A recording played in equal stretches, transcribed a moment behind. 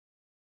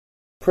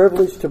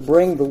Privilege to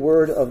bring the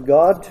Word of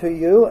God to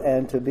you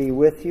and to be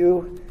with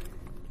you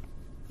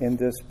in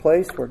this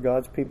place where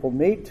God's people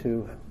meet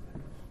to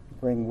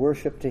bring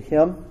worship to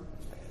Him.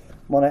 I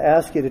want to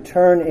ask you to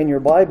turn in your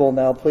Bible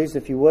now, please,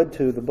 if you would,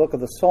 to the book of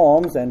the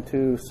Psalms and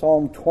to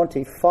Psalm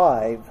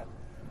 25.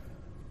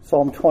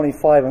 Psalm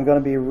 25, I'm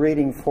going to be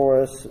reading for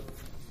us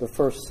the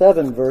first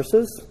 7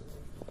 verses.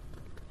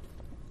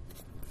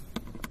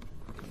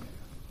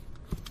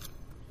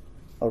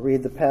 I'll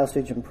read the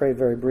passage and pray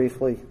very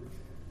briefly,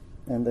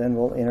 and then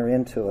we'll enter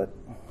into it.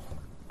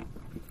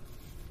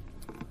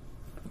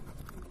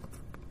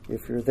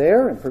 If you're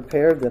there and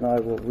prepared, then I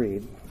will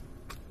read.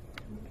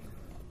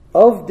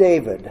 Of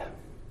David,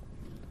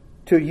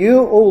 to you,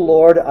 O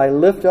Lord, I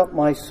lift up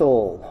my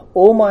soul.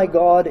 O my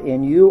God,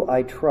 in you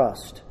I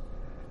trust.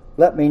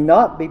 Let me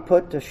not be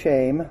put to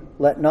shame.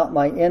 Let not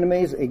my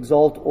enemies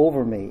exult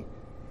over me.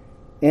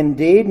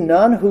 Indeed,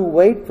 none who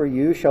wait for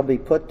you shall be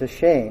put to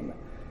shame.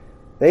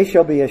 They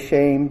shall be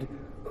ashamed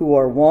who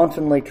are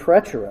wantonly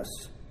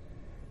treacherous.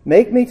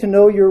 Make me to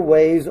know your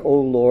ways, O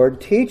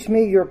Lord. Teach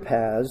me your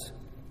paths.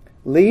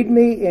 Lead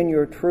me in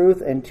your truth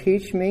and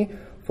teach me,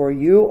 for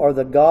you are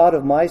the God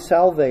of my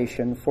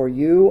salvation. For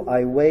you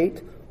I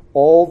wait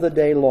all the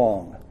day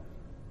long.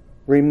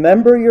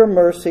 Remember your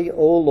mercy,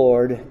 O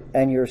Lord,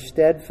 and your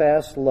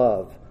steadfast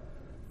love,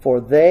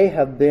 for they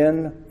have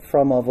been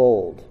from of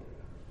old.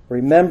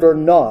 Remember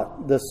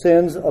not the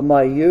sins of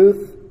my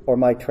youth or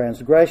my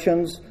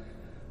transgressions.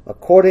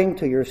 According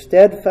to your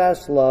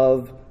steadfast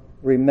love,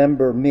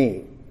 remember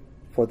me,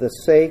 for the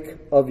sake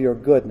of your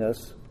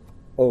goodness,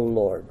 O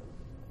Lord.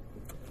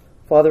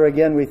 Father,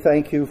 again, we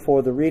thank you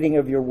for the reading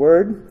of your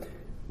word.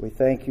 We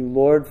thank you,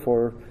 Lord,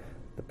 for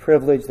the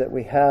privilege that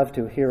we have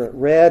to hear it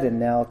read and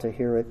now to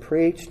hear it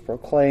preached,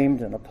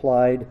 proclaimed, and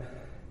applied.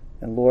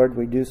 And Lord,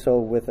 we do so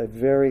with a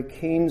very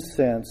keen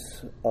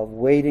sense of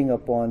waiting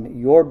upon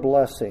your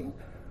blessing,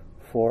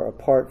 for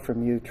apart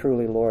from you,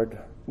 truly, Lord,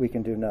 we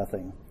can do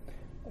nothing.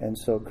 And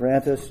so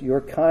grant us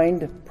your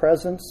kind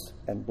presence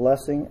and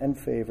blessing and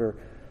favor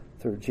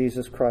through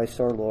Jesus Christ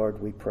our Lord,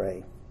 we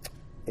pray.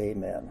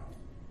 Amen.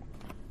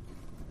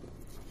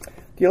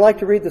 Do you like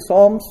to read the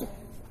Psalms?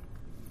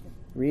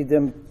 Read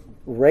them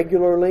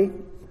regularly?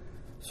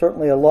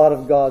 Certainly a lot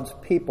of God's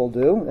people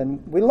do,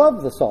 and we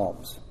love the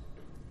Psalms.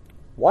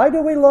 Why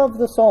do we love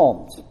the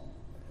Psalms?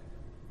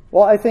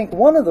 Well, I think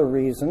one of the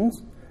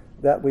reasons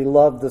that we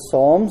love the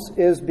Psalms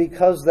is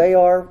because they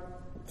are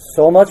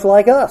so much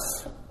like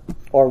us.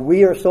 Or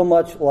we are so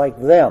much like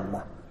them.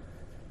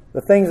 The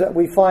things that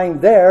we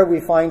find there, we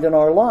find in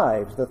our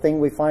lives. The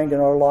thing we find in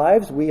our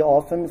lives, we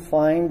often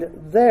find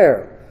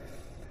there.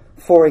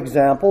 For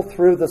example,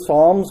 through the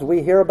Psalms,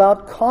 we hear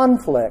about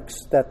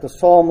conflicts that the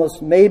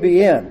psalmist may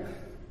be in.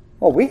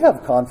 Well, we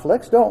have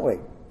conflicts, don't we?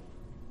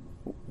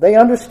 They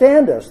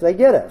understand us. They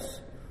get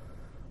us.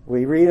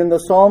 We read in the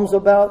Psalms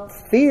about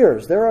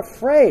fears. They're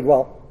afraid.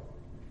 Well,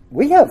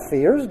 we have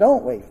fears,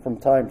 don't we, from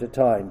time to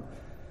time?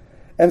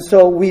 And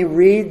so we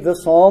read the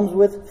Psalms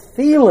with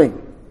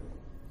feeling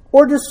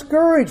or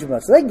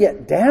discouragements. They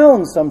get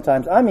down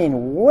sometimes. I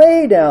mean,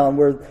 way down,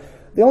 where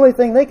the only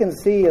thing they can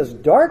see is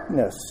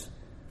darkness.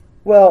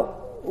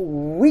 Well,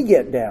 we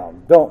get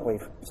down, don't we,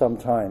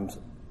 sometimes?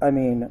 I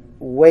mean,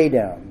 way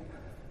down.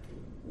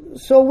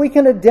 So we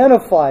can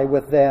identify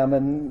with them,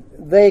 and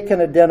they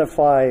can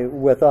identify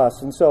with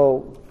us. And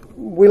so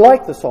we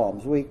like the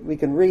Psalms. We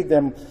can read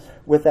them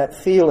with that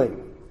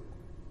feeling,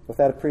 with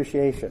that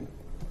appreciation.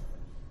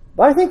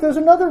 But I think there's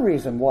another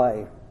reason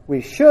why we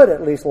should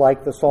at least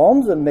like the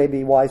Psalms, and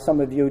maybe why some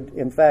of you,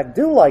 in fact,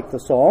 do like the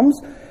Psalms.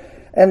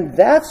 And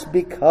that's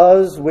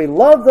because we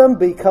love them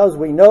because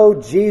we know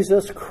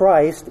Jesus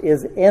Christ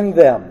is in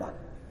them.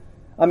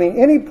 I mean,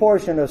 any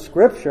portion of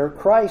Scripture,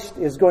 Christ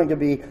is going to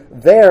be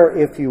there,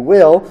 if you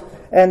will.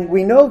 And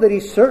we know that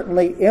He's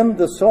certainly in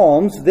the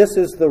Psalms. This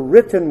is the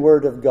written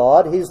Word of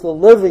God. He's the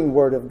living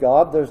Word of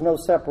God. There's no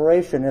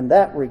separation in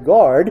that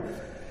regard.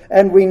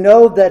 And we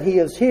know that He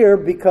is here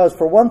because,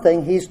 for one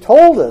thing, He's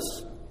told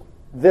us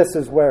this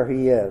is where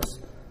He is.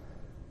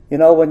 You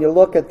know, when you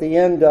look at the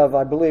end of,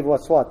 I believe,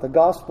 the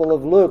Gospel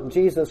of Luke,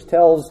 Jesus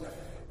tells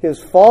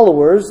His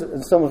followers,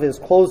 and some of His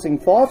closing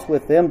thoughts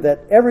with them,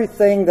 that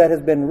everything that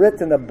has been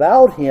written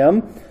about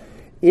Him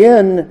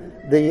in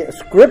the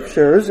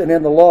Scriptures and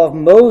in the law of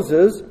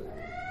Moses,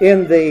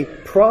 in the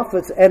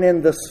prophets, and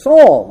in the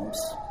Psalms,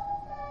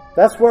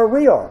 that's where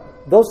we are.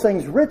 Those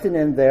things written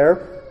in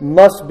there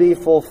must be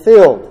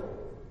fulfilled.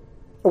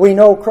 We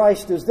know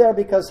Christ is there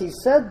because He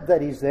said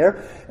that He's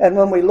there. And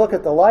when we look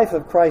at the life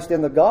of Christ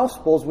in the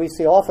Gospels, we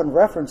see often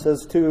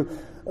references to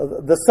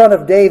the Son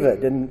of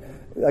David. And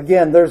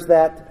again, there's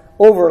that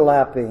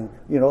overlapping.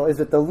 You know,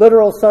 is it the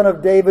literal Son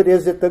of David?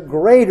 Is it the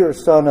greater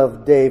Son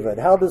of David?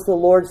 How does the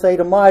Lord say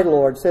to my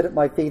Lord, sit at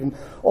my feet? And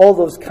all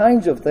those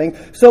kinds of things.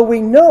 So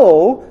we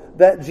know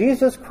that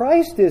Jesus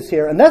Christ is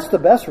here. And that's the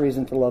best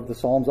reason to love the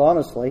Psalms,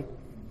 honestly.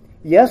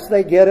 Yes,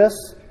 they get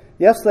us.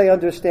 Yes, they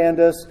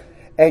understand us.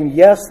 And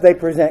yes, they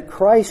present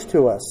Christ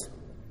to us.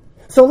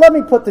 So let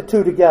me put the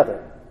two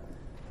together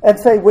and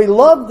say we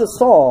love the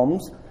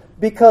Psalms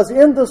Because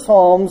in the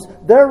Psalms,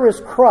 there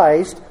is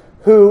Christ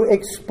who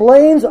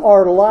explains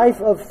our life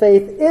of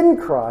faith in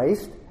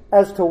Christ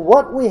as to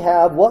what we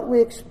have, what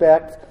we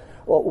expect,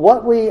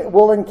 what we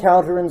will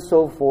encounter, and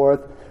so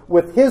forth,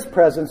 with His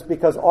presence,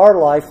 because our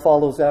life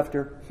follows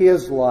after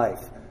His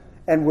life.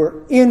 And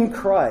we're in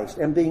Christ.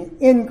 And being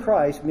in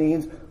Christ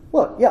means,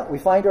 well, yeah, we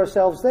find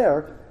ourselves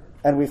there,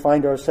 and we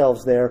find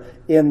ourselves there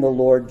in the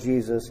Lord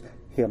Jesus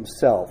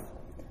Himself.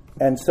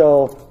 And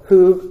so,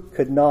 who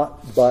could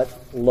not but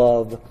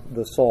love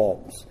the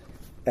Psalms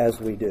as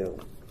we do?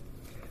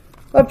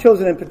 I've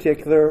chosen in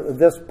particular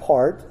this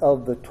part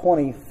of the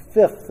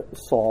 25th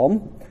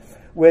Psalm,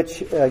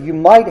 which you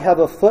might have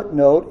a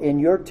footnote in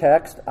your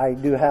text. I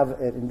do have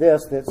it in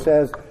this that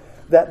says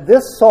that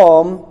this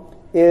psalm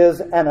is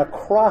an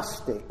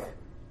acrostic.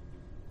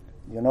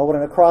 You know what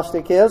an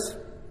acrostic is?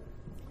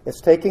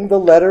 It's taking the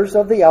letters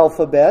of the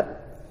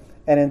alphabet,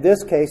 and in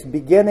this case,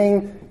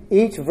 beginning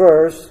each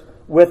verse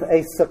with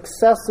a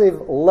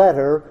successive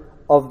letter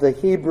of the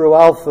Hebrew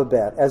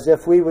alphabet. As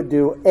if we would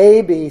do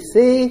A, B,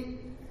 C,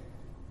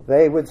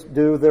 they would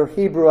do their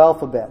Hebrew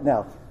alphabet.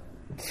 Now,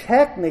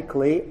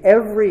 technically,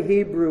 every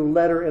Hebrew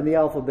letter in the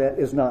alphabet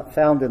is not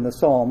found in the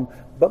psalm,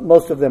 but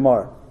most of them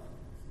are.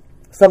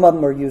 Some of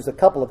them are used a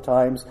couple of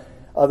times,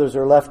 others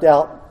are left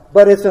out,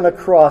 but it's an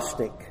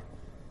acrostic.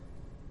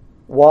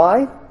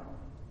 Why?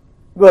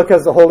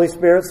 Because the Holy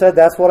Spirit said,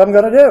 that's what I'm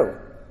going to do.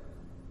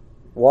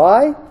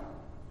 Why?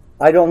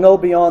 I don't know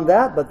beyond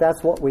that, but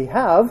that's what we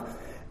have.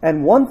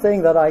 And one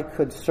thing that I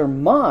could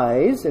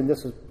surmise, and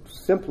this is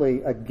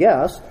simply a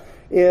guess,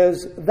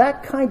 is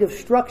that kind of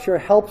structure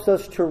helps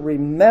us to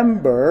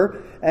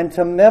remember and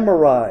to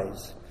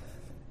memorize.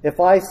 If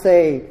I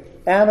say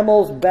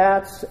animals,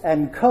 bats,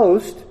 and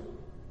coast,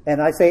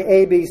 and I say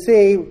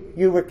ABC,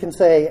 you can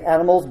say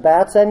animals,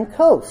 bats, and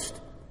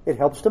coast. It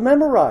helps to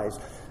memorize.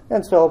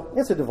 And so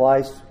it's a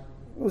device.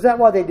 Was that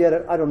why they did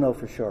it? I don't know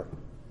for sure.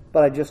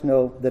 But I just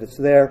know that it's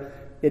there.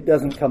 It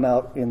doesn't come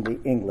out in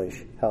the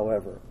English,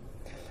 however.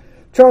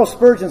 Charles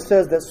Spurgeon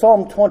says that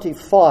Psalm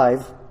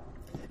 25,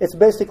 it's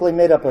basically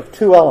made up of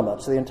two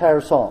elements, the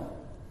entire psalm.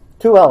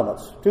 Two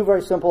elements, two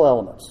very simple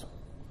elements.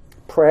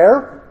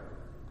 Prayer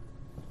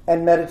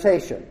and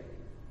meditation.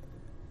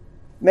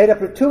 Made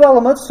up of two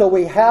elements, so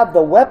we have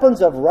the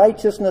weapons of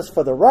righteousness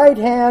for the right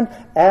hand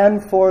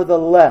and for the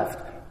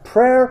left.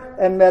 Prayer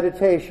and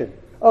meditation.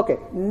 Okay,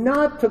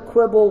 not to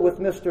quibble with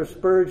Mr.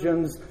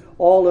 Spurgeon's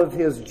all of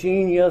his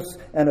genius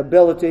and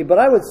ability, but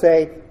I would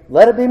say,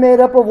 let it be made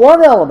up of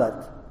one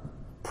element.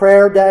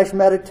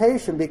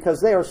 Prayer-meditation,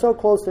 because they are so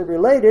closely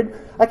related,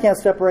 I can't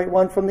separate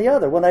one from the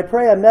other. When I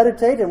pray, I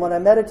meditate, and when I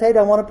meditate,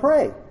 I want to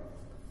pray.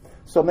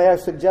 So may I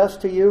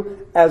suggest to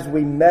you, as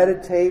we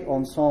meditate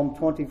on Psalm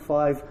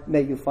 25,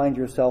 may you find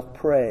yourself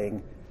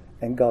praying,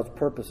 and God's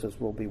purposes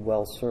will be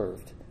well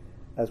served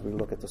as we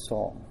look at the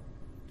psalm.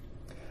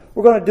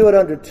 We're going to do it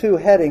under two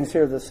headings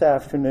here this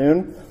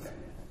afternoon.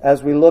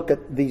 As we look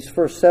at these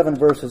first 7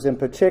 verses in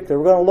particular,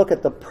 we're going to look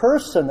at the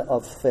person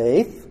of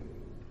faith.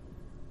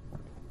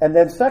 And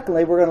then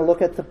secondly, we're going to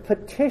look at the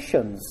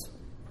petitions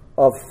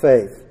of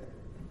faith.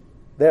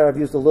 There I've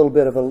used a little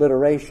bit of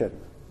alliteration.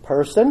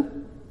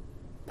 Person,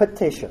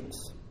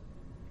 petitions.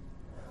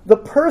 The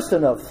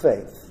person of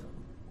faith.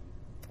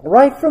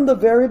 Right from the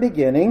very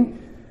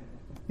beginning,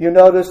 you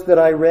notice that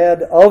I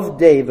read of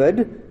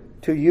David,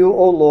 "To you,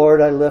 O Lord,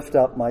 I lift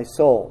up my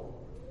soul."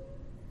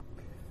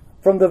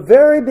 From the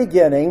very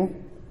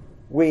beginning,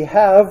 we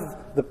have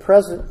the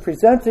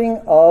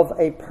presenting of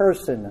a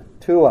person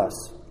to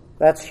us.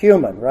 That's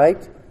human,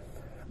 right?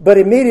 But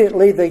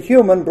immediately the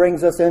human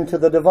brings us into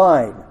the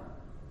divine.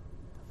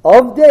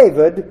 Of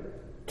David,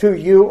 to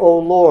you, O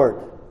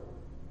Lord.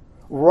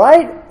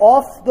 Right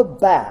off the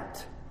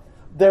bat,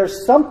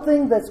 there's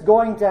something that's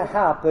going to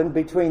happen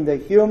between the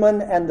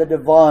human and the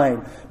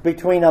divine,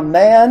 between a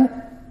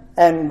man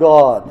and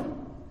God.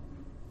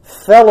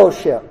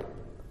 Fellowship,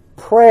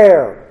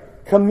 prayer,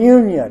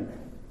 communion,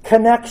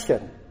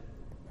 connection.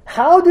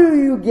 How do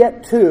you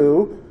get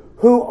two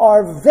who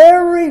are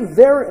very,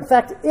 very, in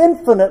fact,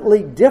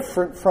 infinitely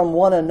different from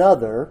one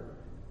another?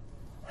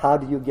 How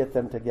do you get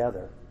them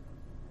together?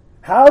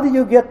 How do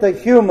you get the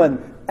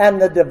human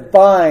and the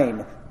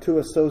divine to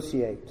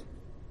associate?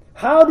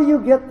 How do you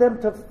get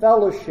them to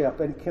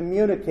fellowship and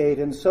communicate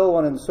and so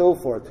on and so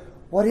forth?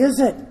 What is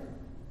it?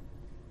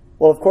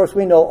 Well, of course,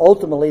 we know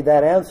ultimately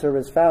that answer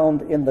is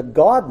found in the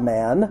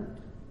God-man,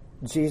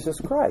 Jesus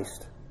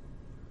Christ.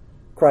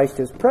 Christ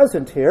is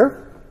present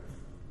here.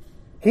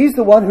 He's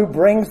the one who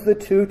brings the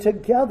two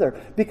together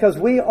because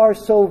we are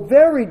so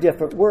very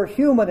different. We're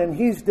human and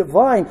He's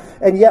divine,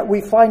 and yet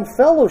we find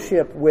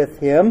fellowship with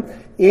Him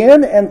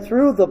in and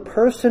through the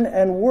person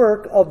and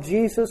work of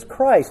Jesus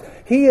Christ.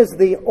 He is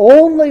the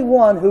only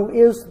one who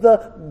is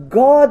the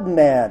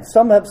God-man.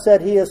 Some have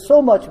said He is so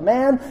much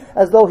man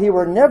as though He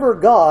were never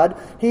God.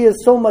 He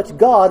is so much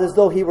God as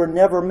though He were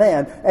never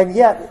man. And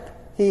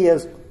yet He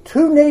is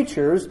two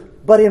natures,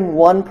 but in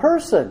one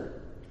person.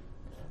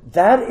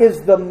 That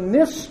is the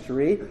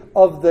mystery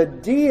of the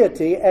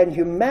deity and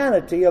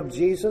humanity of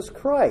Jesus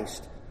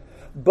Christ.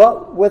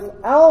 But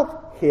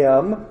without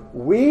him,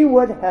 we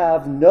would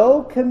have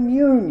no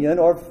communion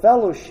or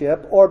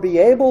fellowship or be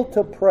able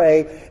to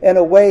pray in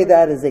a way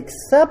that is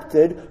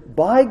accepted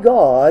by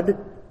God,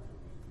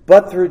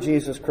 but through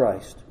Jesus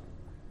Christ.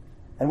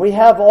 And we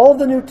have all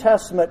the New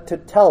Testament to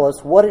tell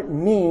us what it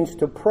means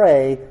to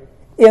pray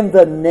in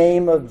the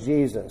name of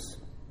Jesus.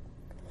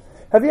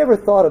 Have you ever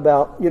thought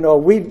about,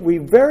 we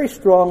very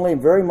strongly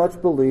and very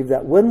much believe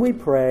that when we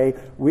pray,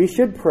 we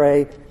should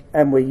pray,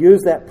 and we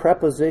use that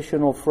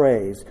prepositional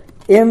phrase,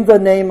 in the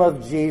name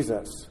of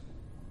Jesus.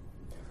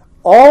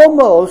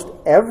 Almost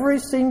every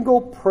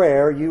single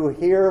prayer you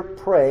hear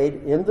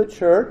prayed in the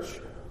church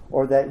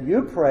or that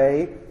you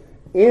pray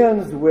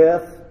ends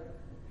with,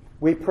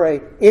 we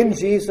pray in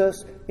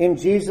Jesus'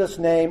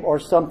 name, or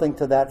something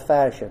to that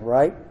fashion,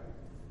 right?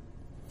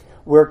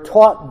 We're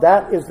taught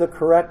that is the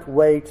correct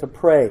way to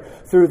pray,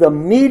 through the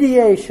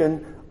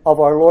mediation of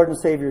our Lord and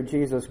Savior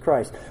Jesus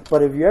Christ.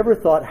 But have you ever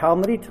thought, how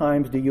many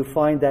times do you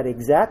find that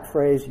exact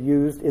phrase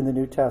used in the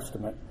New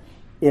Testament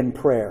in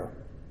prayer?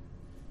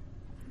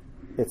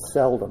 It's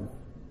seldom.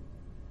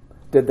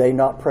 Did they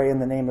not pray in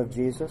the name of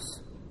Jesus?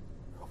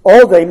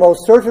 Oh, they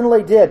most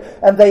certainly did.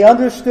 And they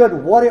understood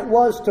what it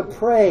was to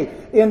pray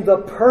in the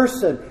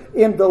person,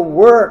 in the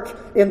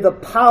work, in the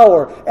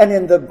power, and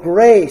in the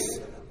grace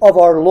of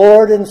our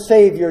Lord and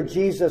Savior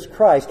Jesus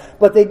Christ.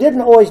 But they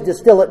didn't always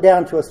distill it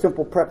down to a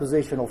simple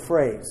prepositional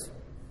phrase.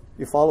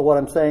 You follow what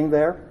I'm saying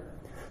there?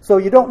 So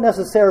you don't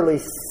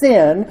necessarily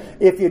sin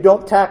if you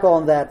don't tack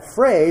on that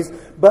phrase,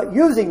 but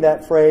using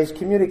that phrase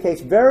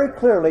communicates very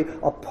clearly,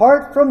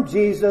 apart from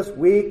Jesus,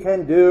 we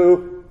can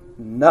do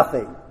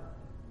nothing.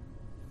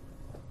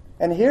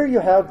 And here you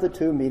have the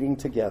two meeting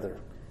together.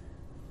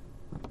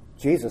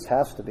 Jesus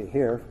has to be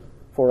here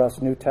for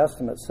us New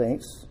Testament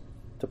saints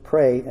to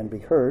pray and be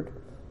heard.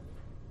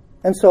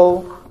 And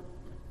so,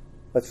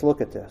 let's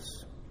look at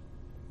this.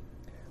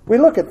 We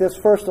look at this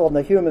first on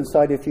the human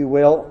side, if you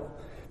will,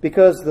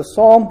 because the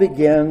psalm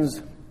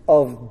begins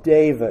of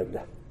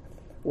David.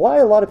 Why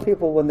a lot of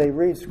people, when they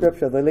read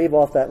Scripture, they leave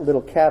off that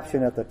little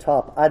caption at the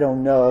top, I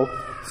don't know.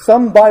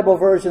 Some Bible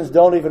versions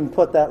don't even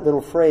put that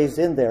little phrase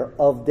in there,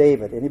 of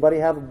David. Anybody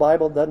have a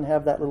Bible that doesn't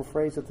have that little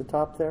phrase at the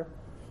top there?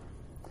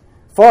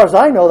 As far as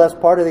I know, that's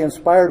part of the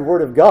inspired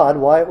Word of God.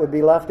 Why it would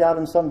be left out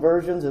in some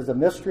versions is a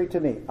mystery to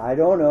me. I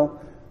don't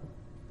know.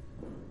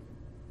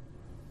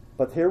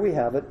 But here we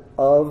have it,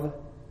 of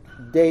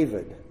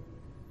David.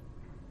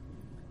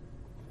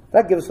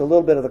 That gives us a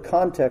little bit of the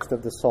context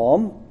of the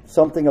psalm,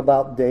 something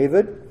about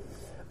David.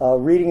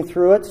 Reading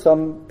through it,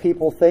 some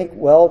people think,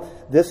 well,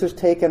 this is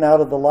taken out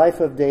of the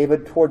life of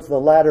David towards the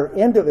latter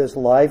end of his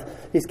life.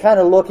 He's kind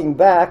of looking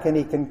back, and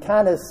he can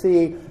kind of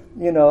see,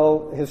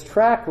 his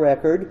track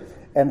record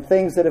and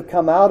things that have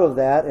come out of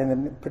that. And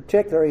in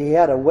particular, he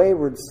had a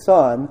wayward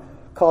son,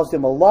 caused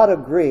him a lot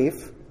of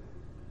grief.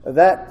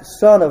 That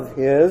son of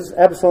his,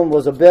 Absalom,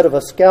 was a bit of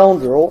a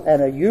scoundrel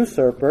and a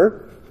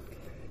usurper.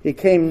 He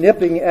came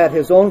nipping at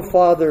his own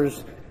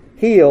father's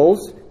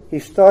heels. He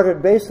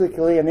started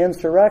basically an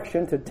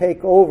insurrection to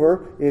take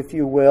over, if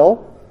you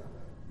will.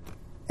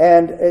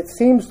 And it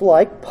seems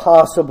like,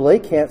 possibly,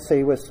 can't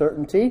say with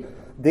certainty,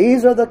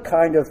 these are the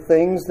kind of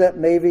things that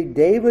maybe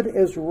David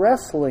is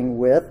wrestling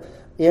with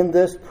in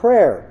this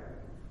prayer.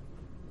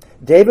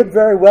 David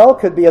very well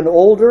could be an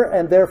older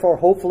and therefore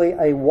hopefully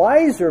a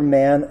wiser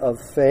man of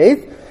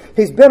faith.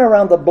 He's been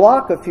around the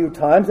block a few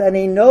times, and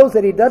he knows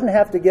that he doesn't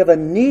have to give a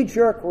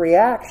knee-jerk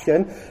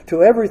reaction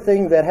to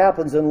everything that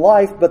happens in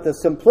life, but the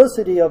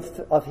simplicity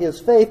of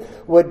his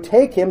faith would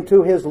take him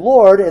to his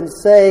Lord and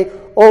say,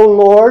 O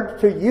Lord,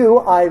 to you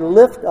I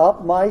lift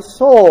up my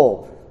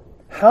soul.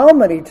 How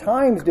many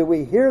times do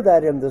we hear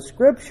that in the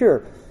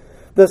Scripture?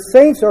 The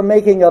saints are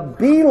making a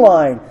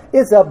beeline.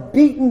 It's a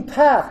beaten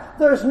path.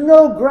 There's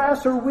no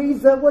grass or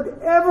weeds that would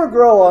ever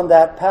grow on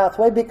that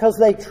pathway because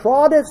they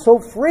trod it so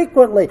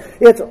frequently.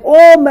 It's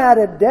all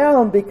matted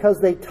down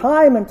because they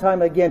time and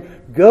time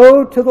again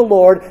go to the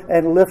Lord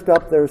and lift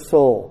up their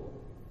soul.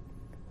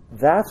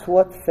 That's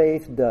what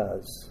faith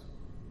does.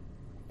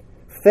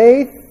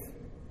 Faith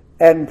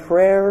and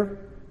prayer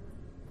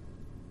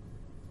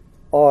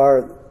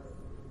are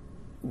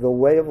the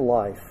way of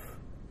life.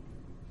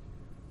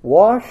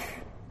 Wash,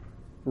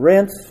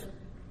 rinse,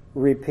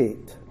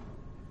 repeat.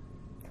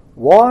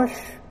 Wash,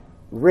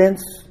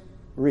 rinse,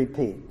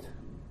 repeat.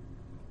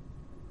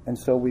 And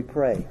so we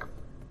pray.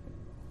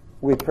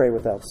 We pray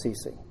without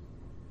ceasing.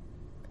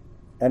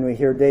 And we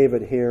hear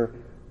David here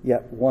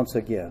yet once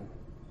again.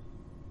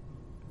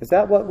 Is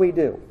that what we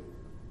do?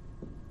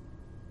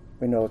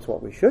 We know it's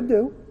what we should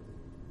do.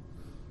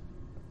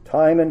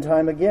 Time and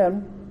time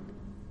again.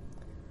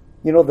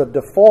 The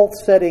default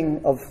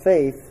setting of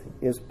faith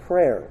is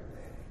prayer.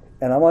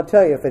 And I want to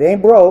tell you, if it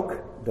ain't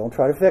broke, don't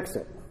try to fix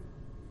it.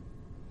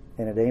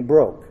 And it ain't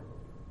broke.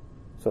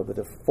 So the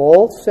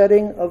default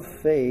setting of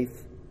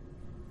faith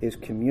is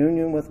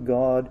communion with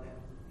God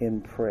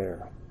in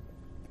prayer.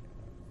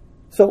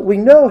 So we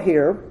know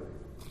here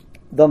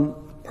the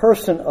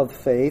person of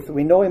faith.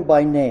 We know him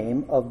by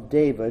name, of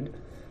David.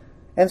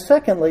 And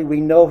secondly, we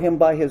know him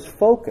by his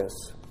focus.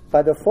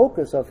 by the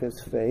focus of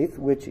his faith,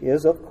 which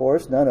is, of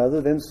course, none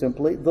other than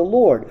simply the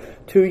Lord.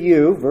 To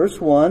you,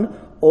 verse 1,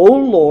 O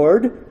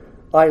Lord,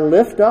 I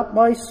lift up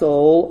my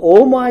soul,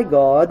 O my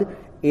God,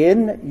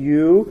 in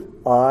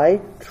you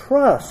I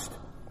trust.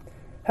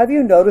 Have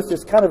you noticed,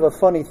 it's kind of a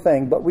funny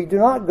thing, but we do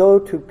not go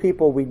to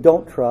people we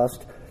don't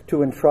trust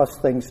to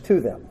entrust things to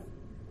them.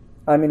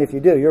 I mean, if you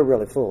do, you're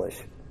really foolish.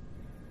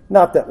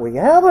 Not that we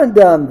haven't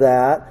done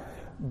that,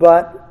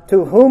 but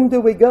to whom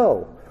do we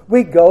go?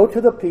 We go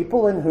to the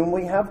people in whom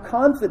we have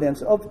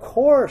confidence, of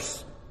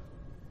course.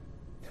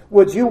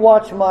 Would you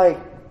watch my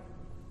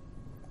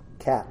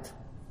cat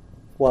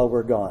while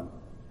we're gone?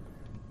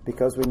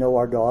 Because we know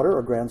our daughter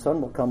or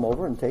grandson will come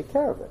over and take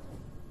care of it.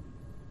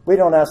 We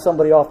don't ask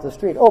somebody off the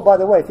street, oh, by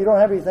the way, if you don't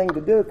have anything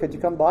to do, could you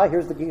come by?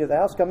 Here's the key to the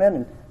house. Come in.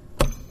 And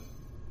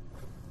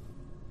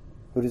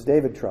who does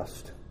David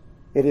trust?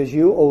 It is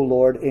you, O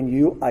Lord, in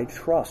you I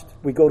trust.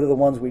 We go to the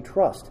ones we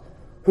trust.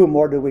 Who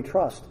more do we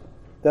trust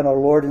than our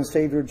Lord and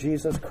Savior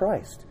Jesus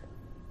Christ?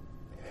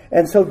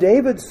 And so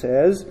David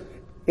says,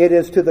 it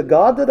is to the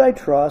God that I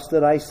trust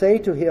that I say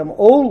to him,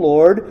 O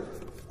Lord,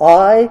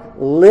 I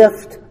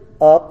lift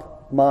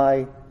up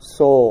my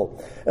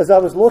soul. As I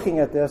was looking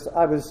at this,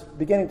 I was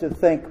beginning to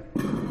think,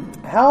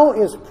 how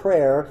is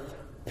prayer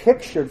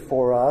pictured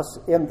for us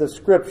in the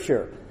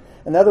Scripture?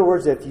 In other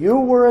words, if you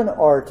were an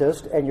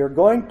artist and you're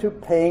going to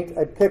paint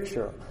a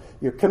picture,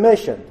 you're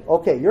commissioned.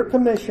 Okay, your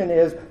commission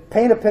is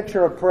paint a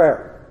picture of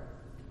prayer.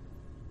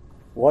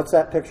 What's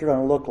that picture going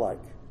to look like?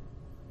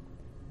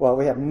 Well,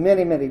 we have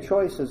many, many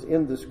choices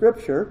in the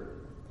Scripture.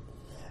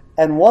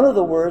 And one of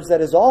the words that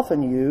is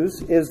often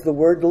used is the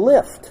word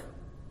lift.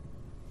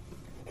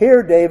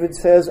 Here David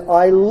says,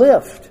 I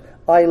lift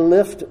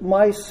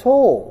my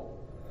soul.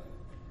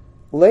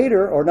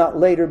 Later, or not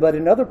later, but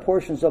in other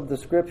portions of the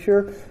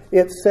Scripture,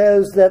 it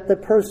says that the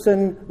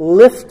person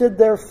lifted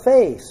their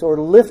face, or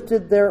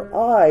lifted their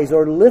eyes,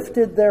 or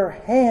lifted their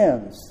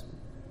hands.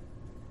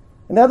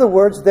 In other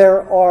words,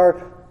 there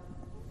are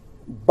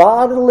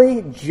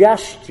bodily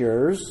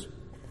gestures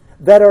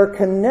that are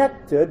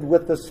connected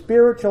with the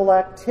spiritual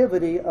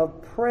activity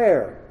of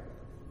prayer.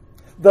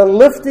 The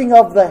lifting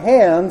of the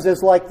hands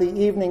is like the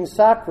evening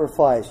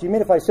sacrifice. You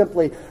mean if I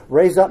simply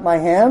raise up my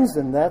hands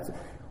and that's...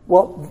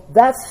 Well,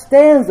 that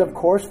stands, of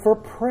course, for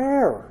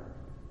prayer.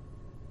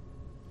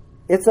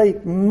 It's a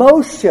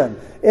motion.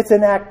 It's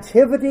an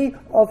activity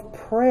of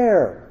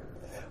prayer.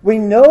 We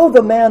know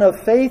the man of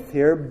faith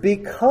here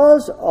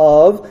because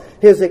of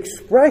his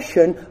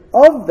expression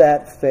of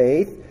that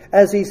faith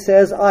as he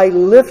says, I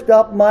lift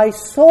up my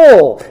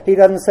soul. He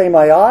doesn't say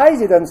my eyes.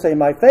 He doesn't say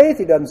my faith.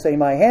 He doesn't say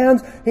my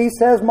hands. He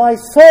says my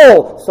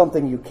soul,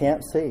 something you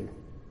can't see.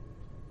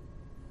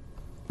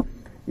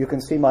 You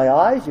can see my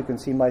eyes, you can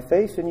see my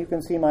face, and you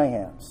can see my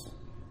hands.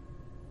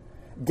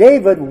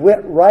 David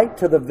went right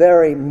to the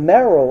very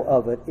marrow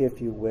of it, if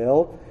you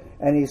will,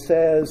 and he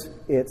says,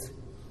 it's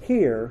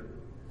here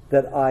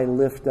that I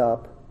lift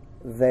up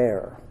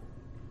there.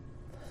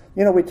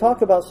 You know, we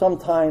talk about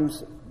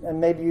sometimes,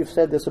 and maybe you've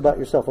said this about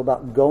yourself,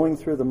 about going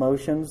through the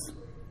motions.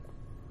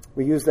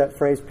 We use that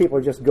phrase, people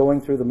are just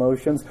going through the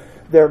motions.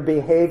 Their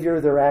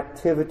behavior, their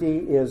activity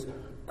is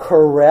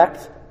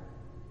correct,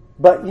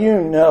 but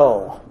you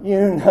know,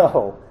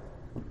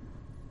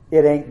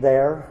 it ain't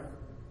there.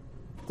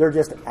 They're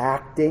just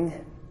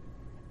acting.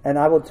 And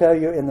I will tell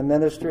you, in the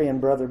ministry, and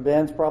Brother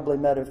Ben's probably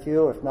met a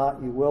few, if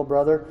not, you will,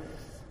 brother,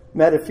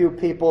 met a few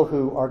people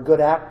who are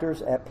good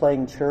actors at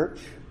playing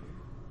church.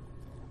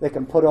 They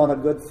can put on a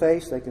good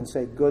face, they can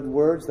say good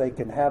words, they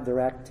can have their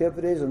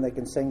activities, and they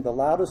can sing the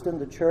loudest in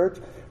the church,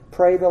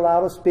 pray the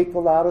loudest, speak the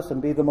loudest,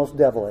 and be the most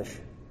devilish.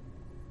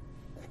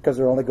 Because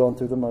they're only going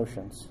through the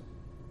motions.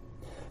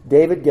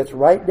 David gets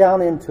right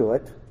down into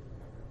it.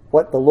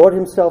 What the Lord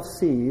himself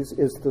sees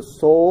is the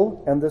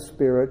soul and the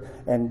spirit.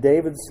 And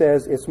David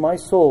says, it's my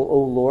soul, O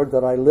Lord,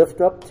 that I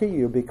lift up to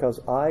you because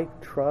I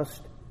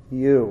trust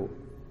you.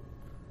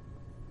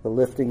 The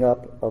lifting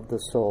up of the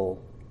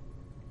soul.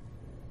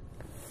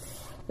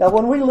 Now,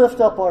 when we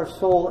lift up our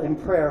soul in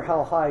prayer,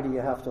 how high do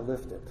you have to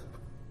lift it?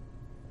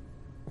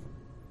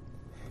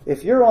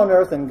 If you're on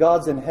earth and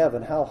God's in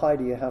heaven, how high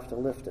do you have to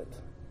lift it?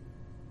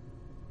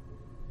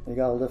 You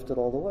got to lift it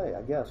all the way,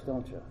 I guess,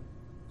 don't you?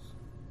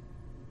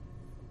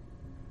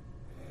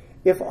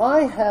 If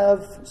I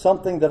have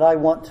something that I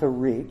want to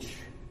reach,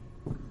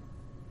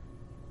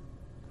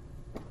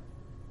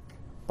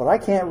 but I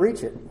can't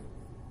reach it,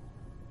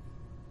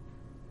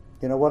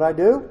 you know what I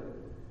do?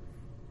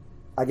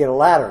 I get a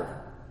ladder.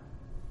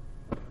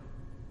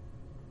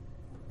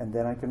 And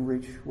then I can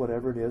reach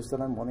whatever it is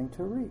that I'm wanting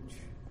to reach.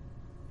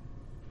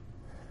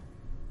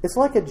 It's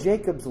like a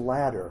Jacob's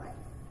ladder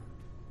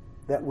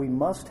that we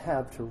must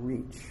have to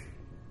reach.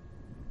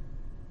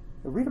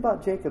 Read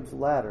about Jacob's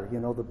ladder. You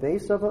know, the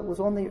base of it was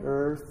on the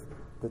earth,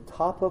 the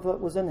top of it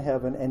was in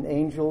heaven, and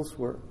angels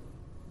were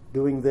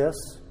doing this.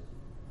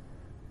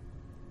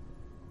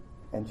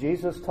 And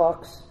Jesus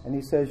talks, and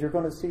he says, you're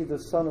going to see the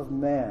Son of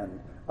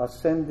Man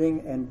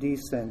ascending and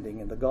descending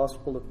in the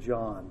Gospel of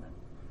John.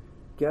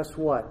 Guess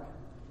what?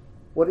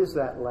 What is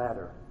that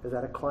ladder? Is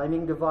that a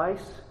climbing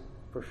device?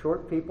 for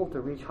short people to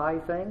reach high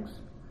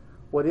things?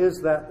 What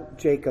is that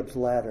Jacob's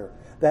ladder?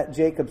 That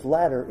Jacob's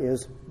ladder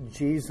is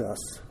Jesus.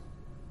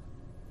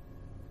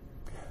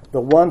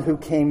 The one who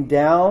came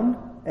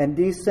down and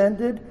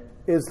descended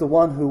is the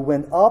one who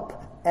went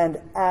up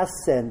and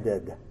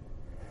ascended.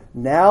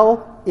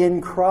 Now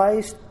in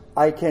Christ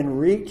I can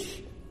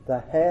reach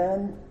the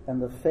hand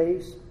and the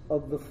face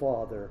of the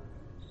Father.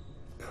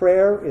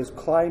 Prayer is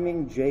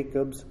climbing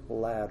Jacob's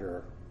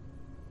ladder.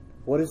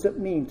 What does it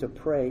mean to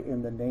pray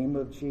in the name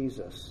of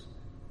Jesus?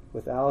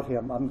 Without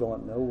him, I'm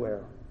going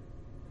nowhere.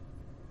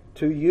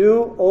 To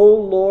you, O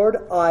Lord,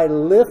 I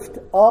lift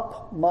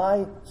up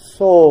my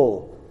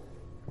soul.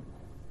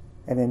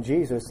 And in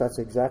Jesus, that's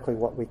exactly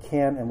what we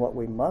can and what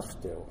we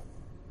must do,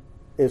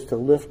 is to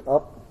lift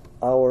up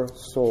our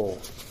soul.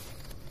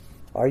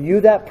 Are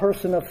you that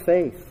person of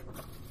faith?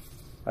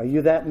 Are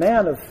you that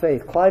man of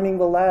faith, climbing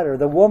the ladder,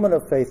 the woman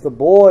of faith, the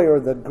boy or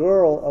the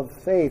girl of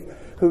faith,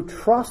 who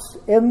trusts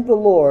in the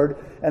Lord,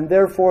 and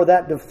therefore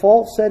that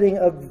default setting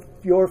of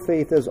your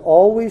faith is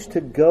always to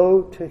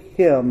go to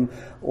him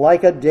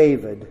like a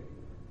David.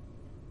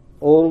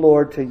 O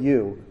Lord, to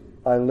you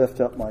I lift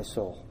up my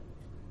soul.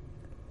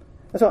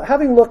 And so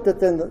having looked at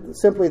then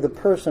simply the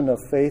person of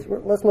faith,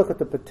 let's look at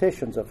the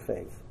petitions of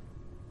faith.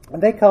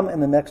 And they come in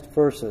the next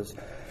verses,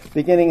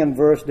 beginning in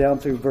verse down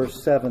through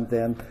verse 7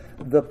 then,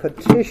 the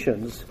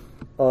petitions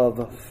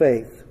of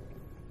faith.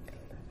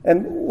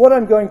 And what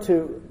I'm going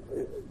to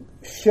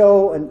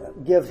show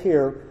and give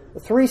here,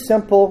 3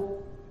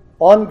 simple,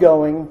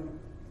 ongoing,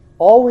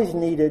 always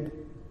needed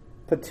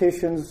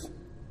petitions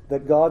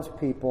that God's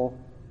people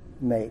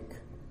make.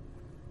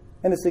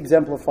 And it's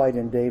exemplified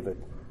in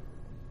David.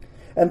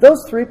 And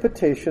those 3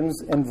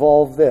 petitions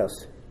involve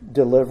this: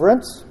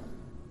 deliverance,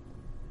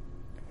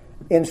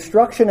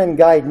 instruction and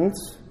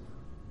guidance,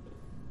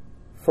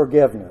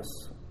 forgiveness.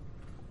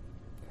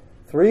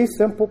 3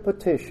 simple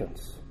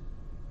petitions: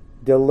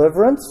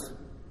 deliverance,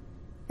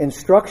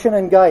 instruction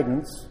and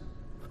guidance,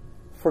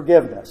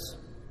 forgiveness.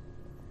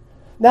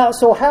 Now, it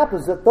so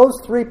happens that those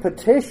 3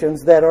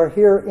 petitions that are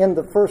here in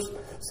the first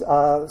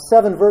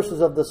 7 verses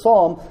of the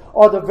psalm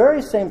are the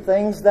very same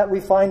things that we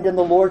find in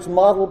the Lord's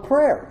model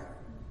prayer.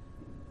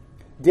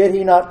 Did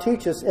he not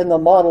teach us in the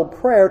model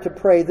prayer to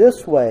pray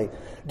this way?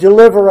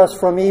 Deliver us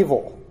from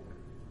evil.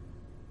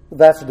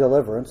 That's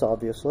deliverance,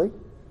 obviously.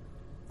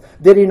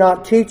 Did he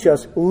not teach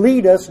us,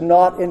 lead us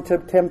not into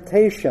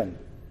temptation?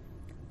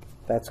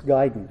 That's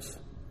guidance.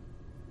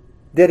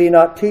 Did he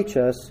not teach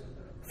us,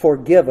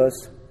 forgive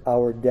us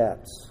our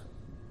debts?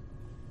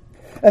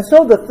 And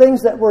so the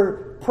things that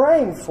we're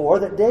praying for,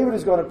 that David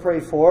is going to pray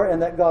for,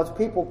 and that God's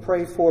people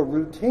pray for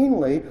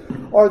routinely,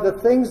 are the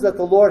things that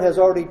the Lord has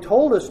already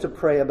told us to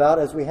pray about,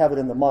 as we have it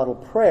in the model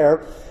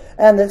prayer.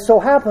 And it so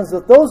happens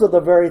that those are the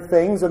very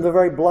things and the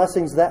very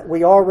blessings that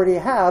we already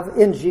have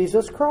in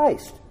Jesus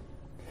Christ.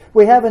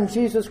 We have in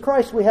Jesus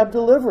Christ, we have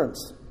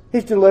deliverance.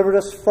 He's delivered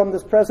us from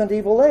this present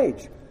evil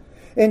age.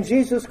 In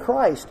Jesus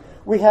Christ,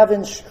 we have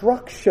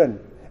instruction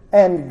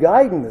and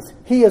guidance.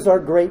 He is our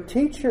great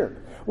teacher.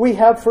 We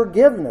have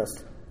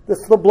forgiveness.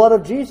 It's the blood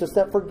of Jesus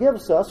that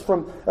forgives us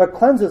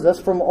cleanses us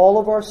from all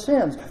of our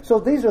sins. So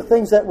these are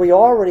things that we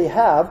already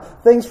have,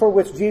 things for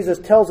which Jesus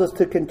tells us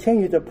to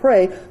continue to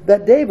pray,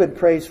 that David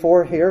prays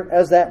for here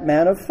as that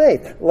man of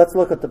faith. Let's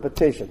look at the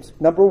petitions.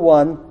 Number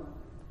 1,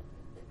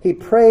 he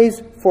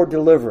prays for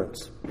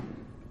deliverance.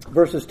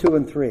 Verses 2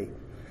 and 3.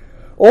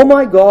 O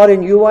my God,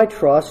 in you I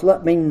trust.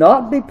 Let me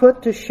not be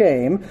put to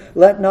shame.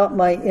 Let not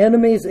my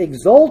enemies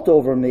exult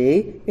over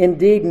me.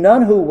 Indeed,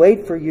 none who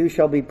wait for you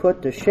shall be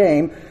put to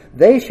shame.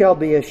 They shall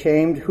be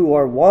ashamed who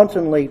are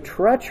wantonly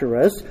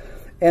treacherous.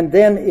 And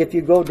then if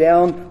you go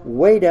down,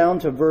 way down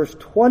to verse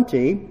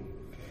 20,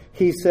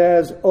 he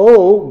says,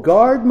 O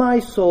guard my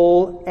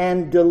soul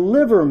and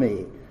deliver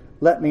me.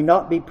 Let me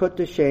not be put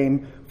to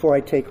shame, for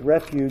I take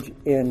refuge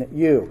in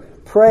you.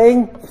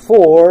 Praying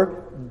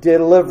for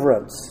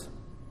deliverance.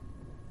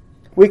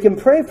 We can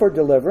pray for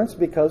deliverance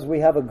because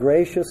we have a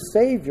gracious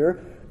Savior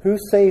who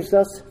saves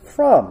us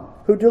from,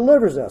 who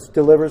delivers us.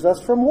 Delivers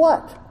us from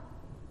what?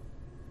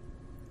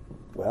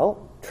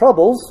 Well,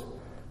 troubles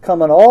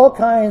come in all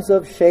kinds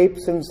of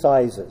shapes and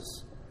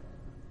sizes.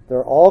 There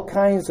are all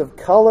kinds of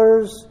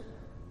colors,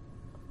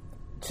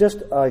 just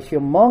a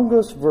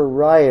humongous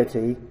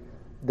variety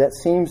that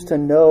seems to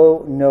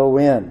know no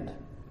end.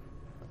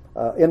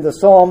 In the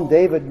psalm,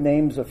 David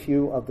names a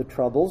few of the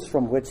troubles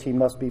from which he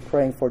must be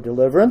praying for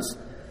deliverance.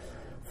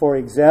 For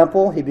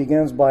example, he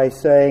begins by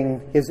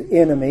saying his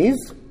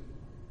enemies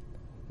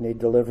need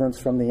deliverance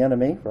from the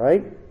enemy,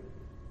 right?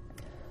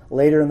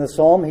 Later in the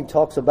psalm, he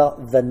talks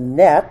about the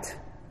net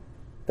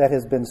that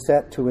has been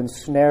set to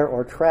ensnare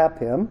or trap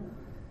him.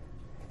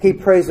 He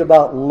prays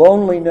about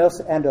loneliness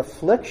and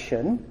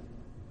affliction,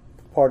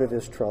 part of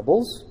his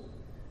troubles.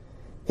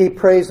 He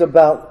prays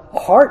about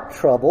heart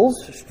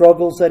troubles,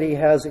 struggles that he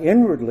has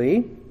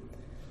inwardly.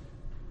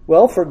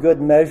 Well, for good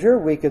measure,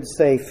 we could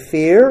say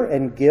fear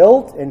and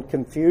guilt and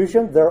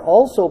confusion. They're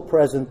also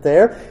present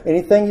there.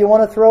 Anything you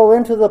want to throw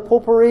into the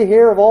potpourri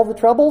here of all the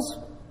troubles?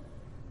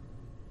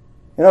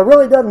 And it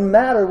really doesn't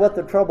matter what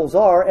the troubles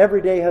are.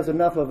 Every day has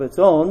enough of its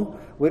own.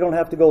 We don't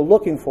have to go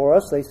looking for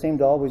us. They seem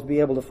to always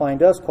be able to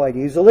find us quite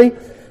easily.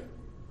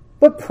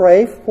 But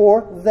pray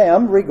for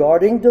them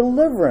regarding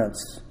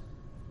deliverance.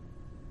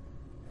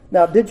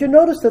 Now, did you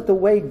notice that the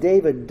way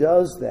David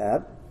does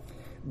that,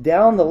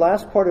 down the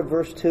last part of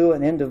verse 2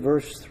 and into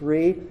verse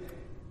 3,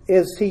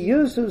 is he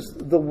uses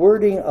the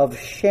wording of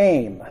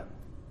shame.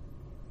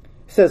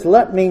 He says,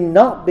 "Let me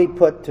not be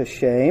put to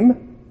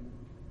shame.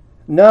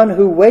 None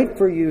who wait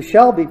for you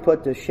shall be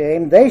put to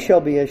shame. They shall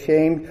be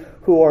ashamed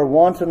who are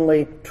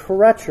wantonly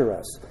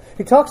treacherous."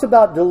 He talks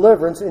about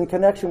deliverance in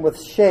connection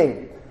with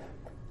shame.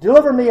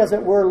 Deliver me, as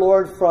it were,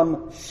 Lord,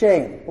 from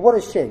shame. What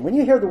is shame? When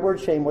you hear the word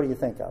shame, what do you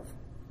think of?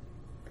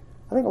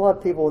 I think a lot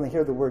of people, when they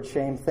hear the word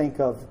shame, think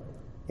of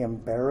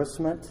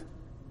embarrassment.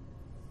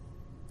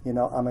 You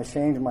know, I'm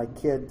ashamed my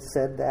kid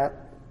said that.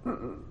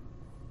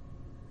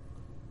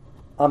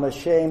 I'm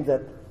ashamed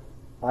that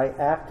I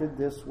acted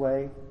this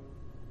way.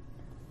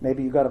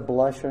 Maybe you got a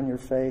blush on your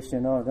face, you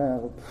know.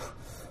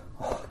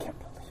 Oh, I can't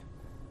believe it.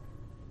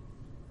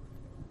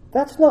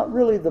 That's not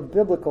really the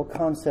biblical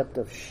concept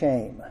of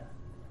shame.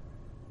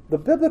 The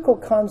biblical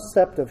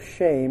concept of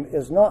shame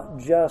is not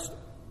just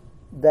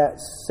that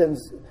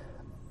sense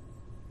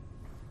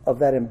of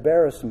that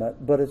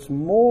embarrassment, but it's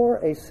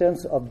more a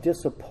sense of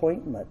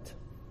disappointment,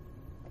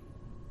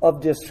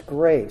 of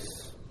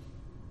disgrace,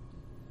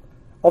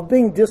 of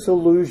being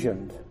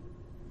disillusioned.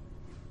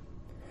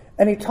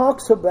 And he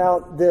talks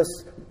about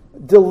this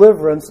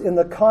deliverance in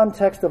the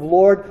context of,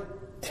 Lord,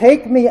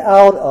 take me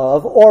out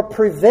of or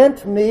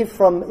prevent me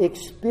from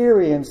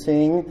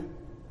experiencing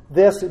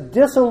this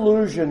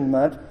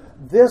disillusionment,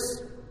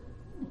 this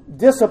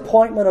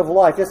disappointment of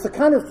life. It's the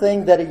kind of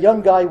thing that a young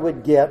guy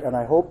would get, and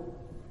I hope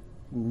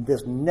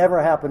this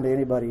never happened to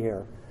anybody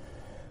here.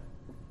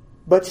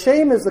 But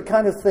shame is the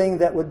kind of thing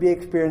that would be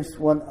experienced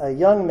when a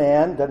young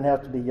man, doesn't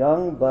have to be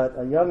young, but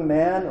a young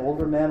man,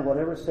 older man,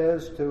 whatever,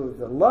 says to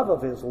the love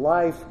of his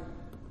life,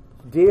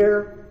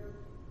 "Dear,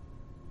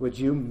 would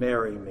you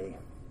marry me?"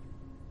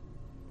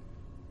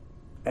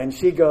 And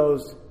she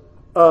goes,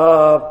 can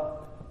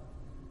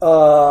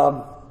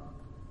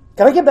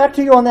I get back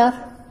to you on that?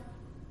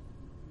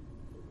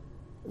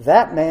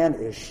 That man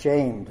is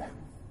shamed.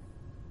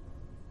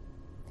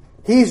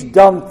 He's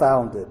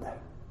dumbfounded.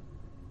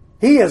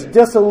 He is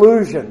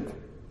disillusioned.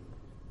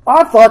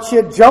 I thought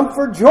she'd jump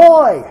for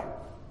joy.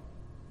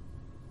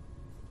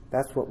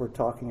 That's what we're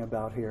talking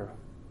about here.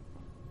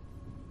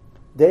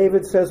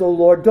 David says, "Oh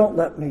Lord, don't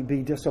let me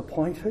be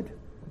disappointed.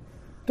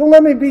 Don't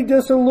let me be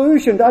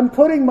disillusioned. I'm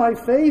putting my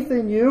faith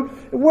in you.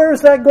 Where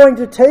is that going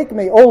to take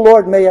me? Oh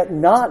Lord, may it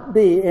not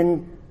be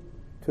into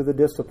the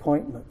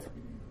disappointment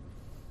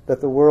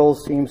that the world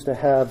seems to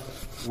have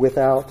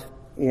without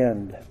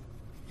end."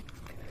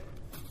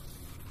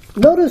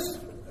 Notice,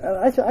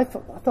 I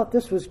thought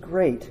this was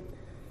great.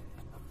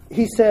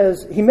 He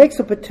says, he makes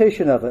a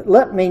petition of it.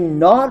 "Let me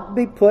not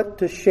be put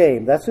to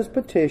shame." That's his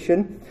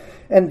petition.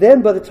 And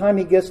then by the time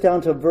he gets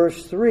down to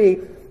verse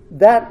 3,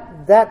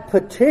 that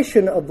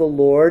petition of the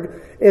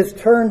Lord is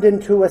turned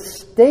into a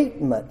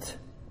statement.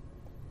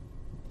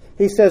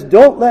 He says,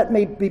 "Don't let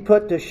me be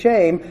put to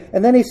shame."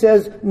 And then he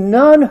says,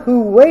 "None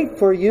who wait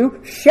for you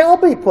shall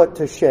be put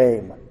to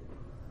shame."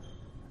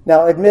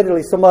 Now,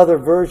 admittedly, some other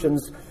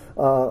versions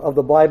of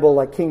the Bible,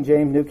 like King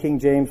James, New King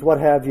James, what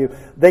have you,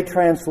 they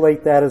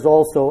translate that as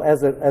also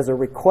as a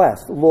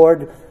request.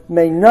 "Lord,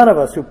 may none of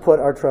us who put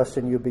our trust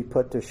in you be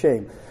put to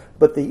shame."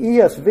 But the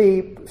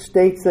ESV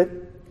states it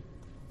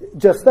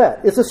just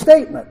that. It's a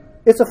statement.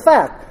 It's a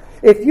fact.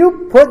 If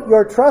you put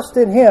your trust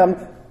in Him,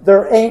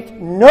 there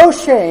ain't no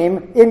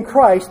shame in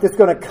Christ that's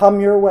going to come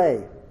your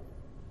way.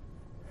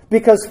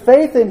 Because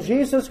faith in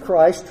Jesus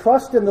Christ,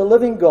 trust in the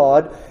living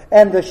God,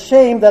 and the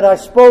shame that I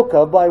spoke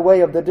of by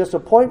way of the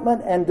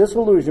disappointment and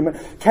disillusionment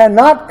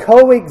cannot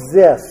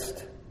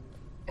coexist.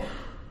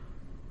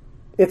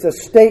 It's a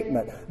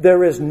statement.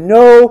 There is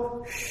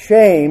no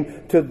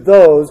shame to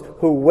those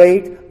who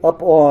wait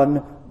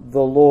upon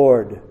the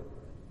Lord.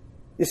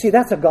 You see,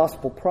 that's a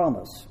gospel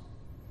promise.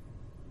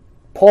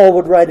 Paul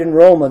would write in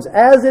Romans,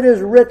 "As it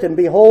is written,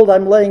 behold,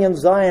 I'm laying in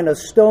Zion a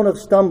stone of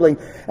stumbling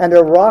and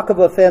a rock of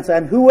offense,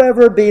 and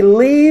whoever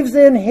believes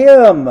in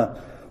Him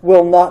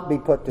will not be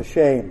put to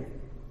shame."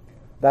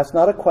 That's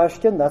not a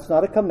question, that's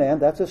not a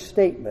command, that's a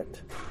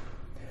statement.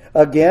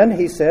 Again,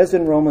 he says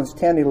in Romans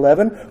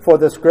 10:11, "For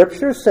the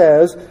Scripture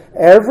says,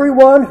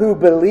 everyone who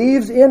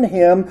believes in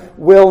Him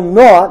will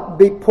not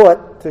be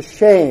put to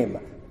shame."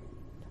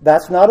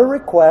 That's not a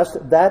request.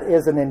 That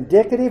is an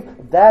indicative.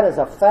 That is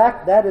a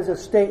fact. That is a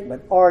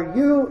statement. Are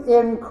you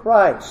in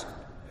Christ?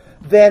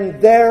 Then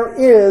there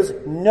is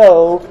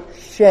no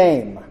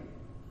shame.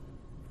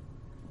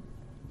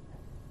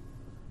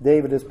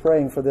 David is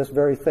praying for this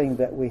very thing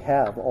that we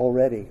have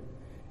already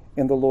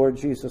in the Lord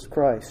Jesus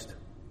Christ.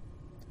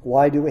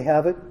 Why do we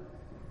have it?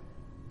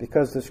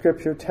 Because the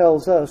Scripture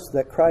tells us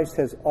that Christ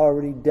has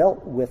already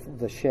dealt with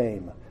the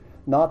shame.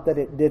 Not that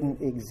it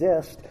didn't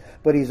exist,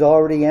 but He's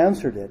already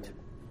answered it.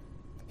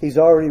 He's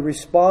already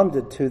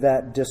responded to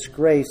that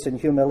disgrace and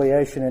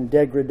humiliation and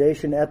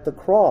degradation at the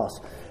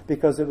cross,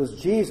 because it was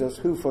Jesus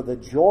who, for the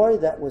joy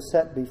that was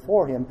set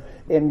before him,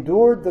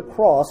 endured the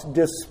cross,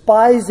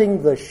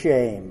 despising the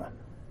shame,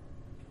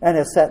 and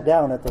has sat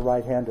down at the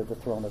right hand of the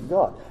throne of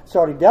God. It's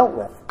already dealt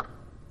with.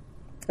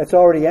 It's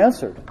already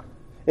answered.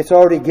 It's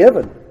already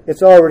given.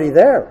 It's already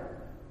there.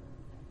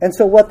 And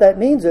so what that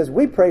means is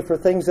we pray for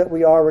things that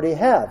we already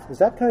have. Is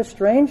that kind of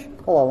strange?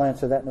 Well, I'll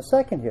answer that in a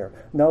second here.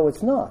 No,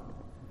 it's not.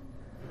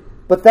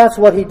 But that's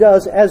what he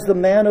does as the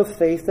man of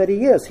faith that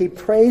he is. He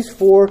prays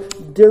for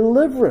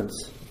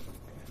deliverance,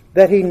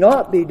 that he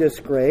not be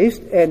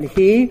disgraced, and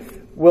he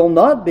will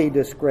not be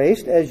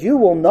disgraced, as you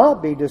will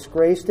not be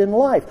disgraced in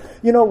life.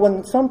 You know,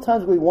 when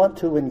sometimes we want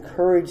to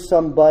encourage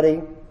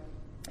somebody,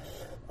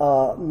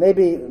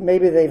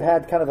 maybe they've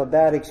had kind of a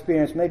bad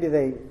experience. Maybe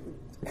the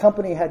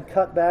company had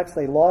cutbacks,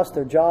 they lost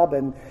their job,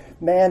 and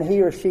man,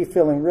 he or she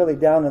feeling really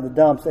down in the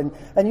dumps.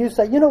 And you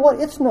say, you know what?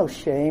 It's no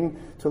shame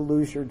to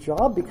lose your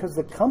job, because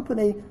the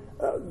company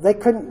they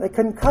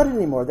couldn't cut it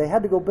anymore. They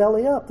had to go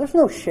belly up. There's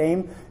no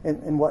shame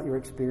in what you're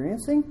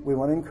experiencing. We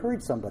want to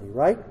encourage somebody,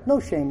 right? No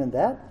shame in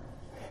that.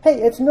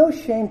 Hey, it's no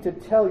shame to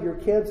tell your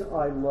kids,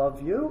 I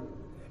love you.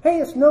 Hey,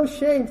 it's no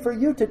shame for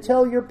you to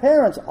tell your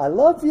parents, I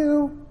love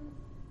you.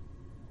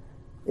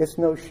 It's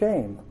no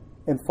shame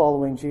in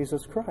following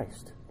Jesus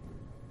Christ.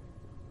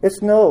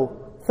 It's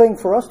no thing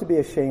for us to be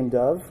ashamed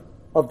of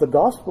the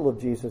gospel of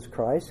Jesus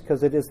Christ,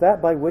 because it is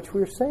that by which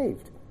we're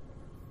saved.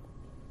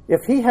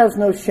 If he has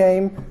no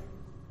shame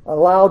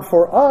allowed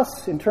for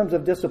us in terms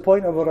of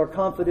disappointment with our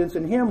confidence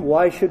in him,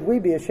 why should we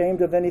be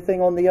ashamed of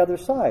anything on the other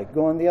side,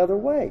 going the other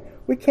way?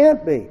 We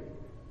can't be.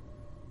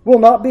 We'll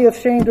not be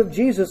ashamed of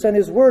Jesus and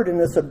his word in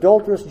this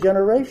adulterous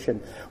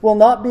generation. We'll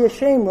not be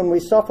ashamed when we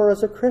suffer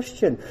as a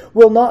Christian.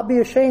 We'll not be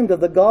ashamed of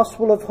the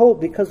gospel of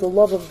hope, because the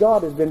love of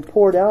God has been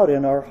poured out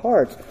in our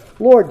hearts.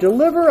 Lord,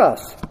 deliver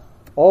us.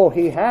 Oh,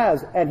 he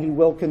has, and he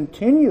will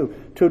continue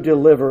to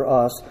deliver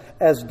us,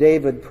 as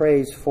David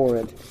prays for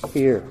it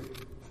here.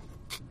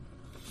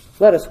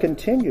 Let us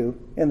continue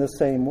in the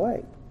same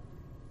way.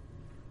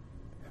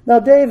 Now,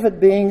 David,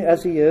 being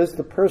as he is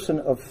the person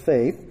of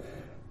faith,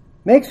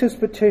 makes his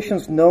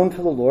petitions known to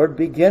the Lord,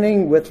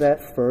 beginning with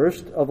that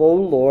first of, O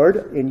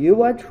Lord, in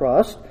you I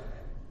trust.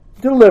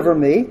 Deliver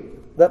me,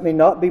 let me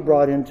not be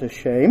brought into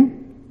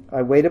shame.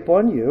 I wait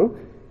upon you.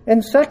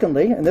 And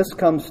secondly, and this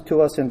comes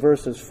to us in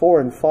verses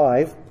 4 and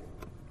 5,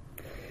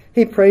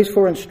 he prays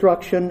for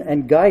instruction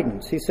and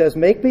guidance. He says,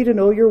 make me to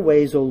know your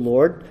ways, O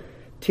Lord.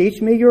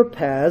 Teach me your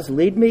paths.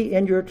 Lead me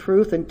in your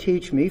truth and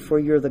teach me, for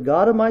you're the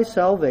God of my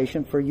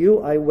salvation. For you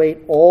I wait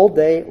all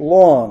day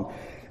long.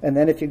 And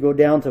then if you go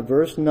down to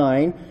verse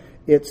 9,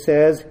 it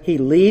says, he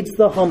leads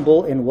the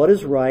humble in what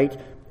is right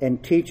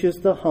and teaches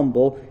the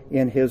humble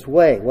in his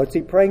way. What's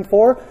he praying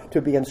for?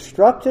 To be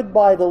instructed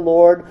by the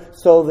Lord,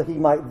 so that he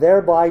might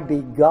thereby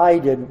be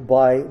guided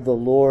by the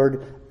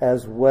Lord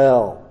as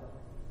well.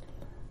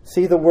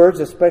 See the words,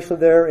 especially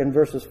there in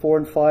verses 4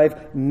 and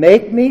 5.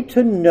 Make me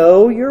to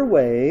know your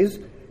ways,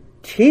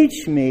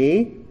 teach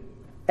me,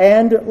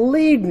 and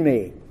lead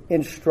me.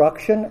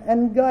 Instruction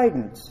and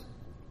guidance.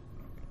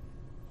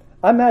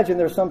 I imagine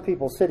there's some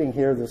people sitting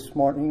here this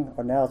morning,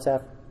 or now it's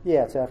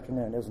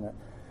afternoon, isn't it?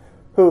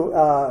 Who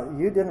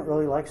you didn't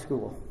really like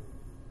school.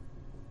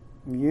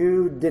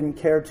 You didn't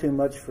care too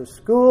much for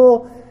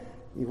school.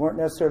 You weren't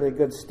necessarily a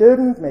good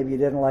student. Maybe you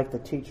didn't like the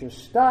teacher's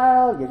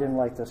style. You didn't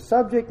like the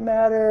subject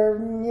matter.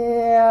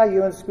 Yeah,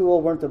 you in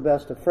school weren't the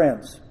best of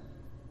friends.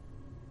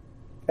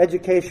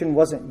 Education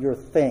wasn't your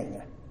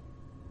thing.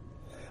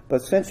 But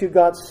since you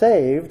got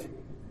saved,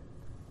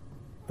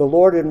 the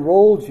Lord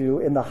enrolled you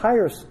in the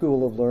higher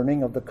school of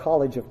learning of the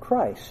College of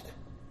Christ.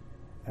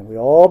 And we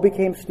all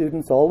became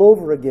students all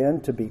over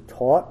again to be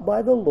taught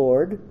by the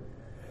Lord,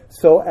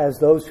 so as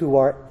those who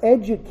are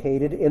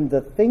educated in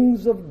the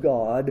things of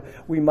God,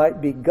 we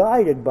might be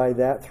guided by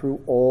that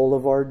through all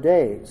of our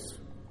days.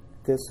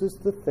 This is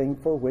the thing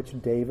for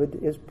which David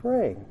is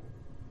praying.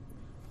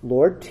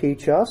 Lord,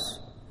 teach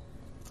us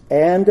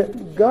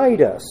and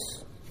guide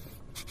us,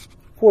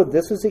 for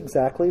this is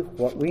exactly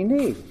what we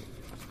need.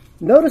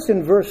 Notice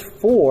in verse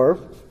 4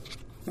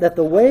 that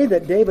the way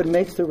that David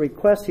makes the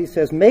request, he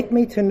says, make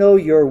me to know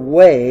your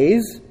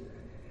ways,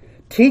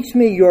 teach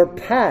me your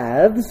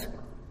paths,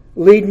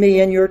 lead me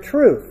in your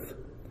truth.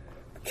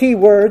 Key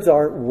words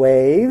are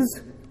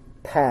ways,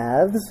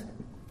 paths,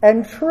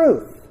 and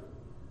truth.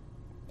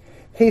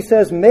 He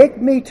says, make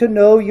me to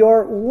know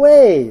your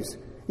ways.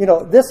 You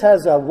know, this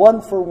has a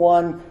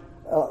one-for-one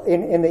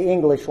in the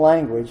English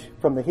language,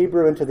 from the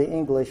Hebrew into the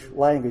English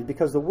language,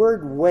 because the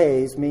word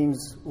ways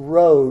means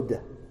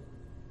road.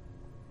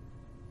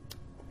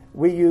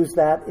 We use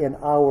that in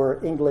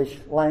our English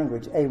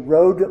language. A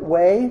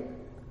roadway,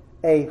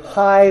 a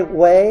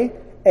highway,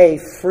 a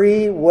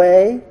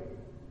freeway.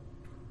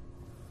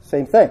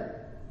 Same thing.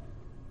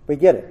 We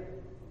get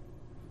it.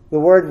 The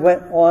word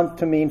went on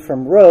to mean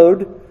from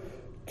road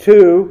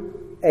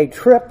to a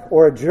trip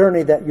or a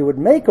journey that you would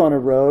make on a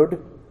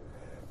road,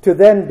 to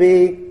then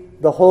be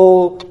the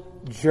whole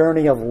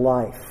journey of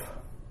life.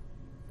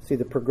 See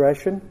the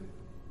progression?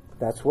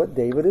 That's what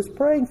David is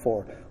praying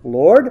for.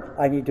 Lord,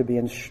 I need to be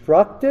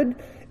instructed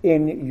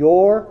in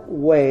your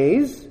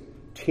ways.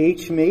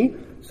 Teach me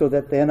so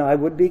that then I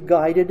would be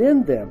guided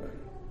in them.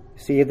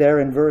 See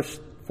there in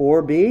verse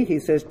 4b, he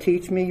says,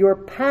 teach me your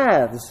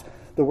paths.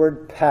 The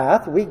word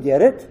path, we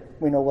get it.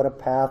 We know what a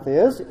path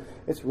is.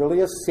 It's really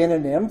a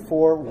synonym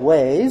for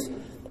ways.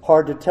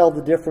 Hard to tell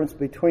the difference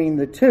between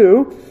the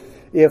two.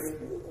 If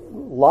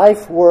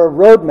life were a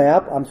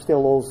roadmap, I'm still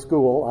old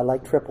school. I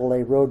like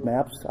AAA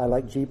roadmaps. I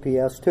like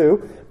GPS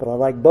too, but I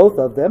like both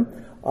of them.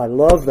 I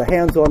love the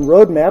hands-on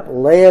roadmap.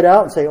 Lay it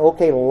out and say,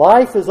 okay,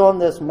 life is on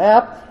this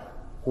map.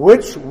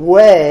 Which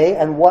way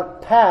and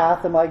what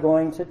path am I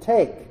going to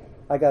take?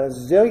 I got a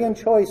zillion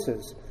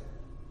choices.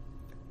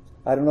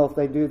 I don't know if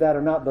they do that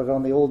or not, but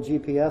on the old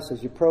GPS,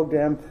 as you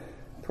program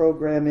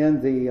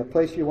in the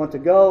place you want to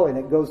go, and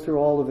it goes through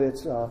all of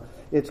its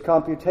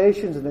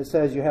computations, and it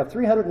says you have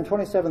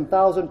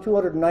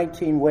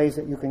 327,219 ways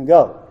that you can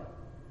go.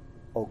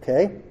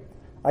 Okay,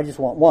 I just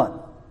want one.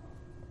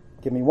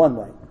 Give me one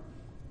way.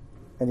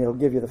 And it'll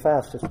give you the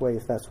fastest way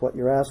if that's what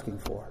you're asking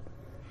for.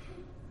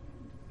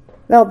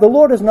 Now, the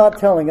Lord is not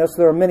telling us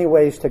there are many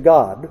ways to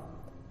God.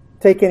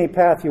 Take any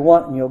path you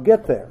want and you'll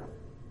get there.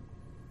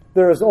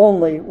 There is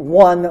only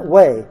one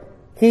way.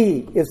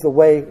 He is the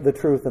way, the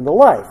truth, and the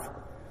life.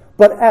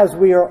 But as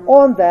we are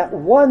on that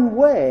one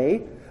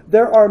way,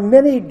 there are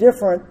many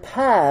different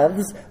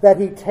paths that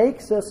He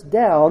takes us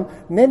down,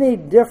 many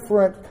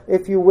different,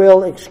 if you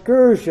will,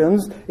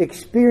 excursions,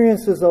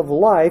 experiences of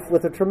life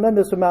with a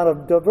tremendous amount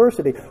of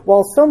diversity.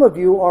 While some of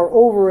you are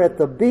over at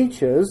the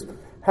beaches,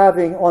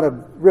 having, on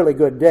a really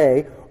good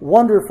day,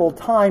 wonderful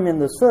time in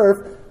the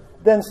surf,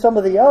 then some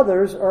of the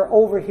others are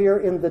over here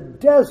in the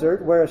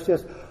desert where it's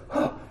just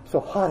so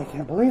hot, I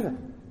can't believe it.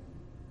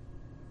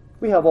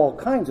 We have all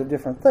kinds of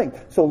different things.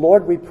 So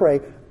Lord, we pray,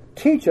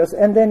 teach us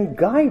and then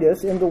guide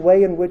us in the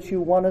way in which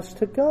you want us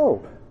to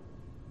go.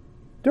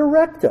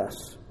 Direct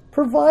us.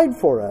 Provide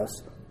for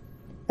us.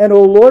 And,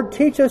 O Lord,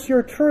 teach us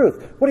your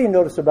truth. What do you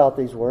notice about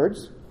these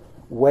words?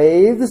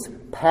 Waves,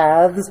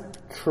 paths,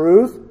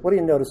 truth. What do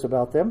you notice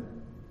about them?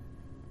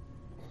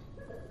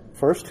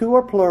 First two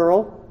are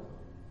plural.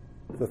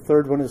 The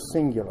third one is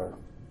singular.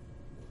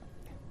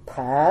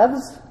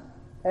 Paths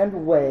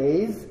and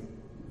ways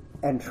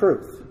and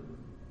truth.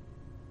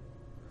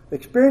 The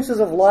experiences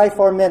of life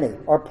are many,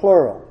 are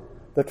plural.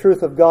 The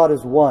truth of God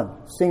is one,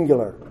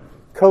 singular,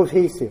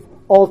 cohesive,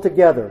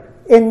 altogether,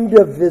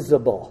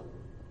 indivisible.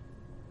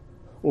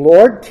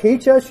 Lord,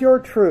 teach us your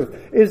truth.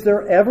 Is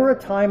there ever a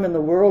time in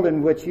the world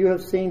in which you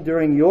have seen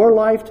during your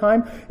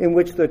lifetime in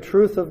which the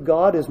truth of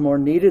God is more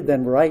needed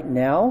than right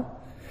now?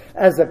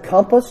 As a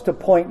compass to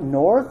point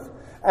north?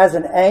 As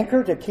an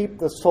anchor to keep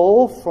the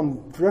soul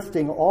from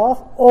drifting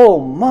off? Oh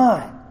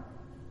my!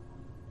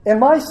 In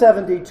my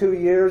 72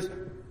 years,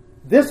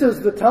 this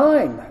is the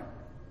time.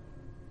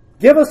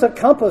 Give us a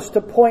compass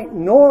to point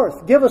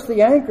north. Give us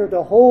the anchor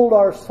to hold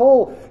our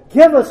soul.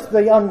 Give us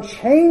the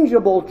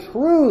unchangeable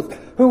truth,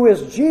 who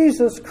is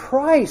Jesus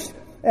Christ.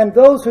 And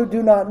those who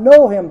do not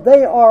know Him,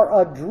 they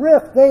are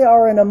adrift. They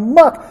are in a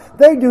muck.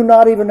 They do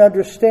not even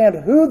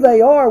understand who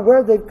they are,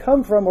 where they've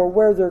come from, or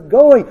where they're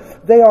going.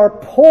 They are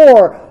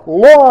poor,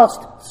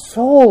 lost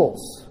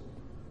souls.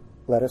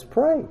 Let us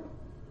pray.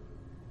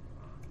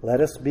 Let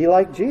us be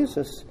like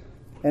Jesus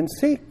and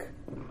seek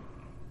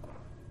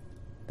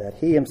that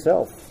He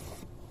Himself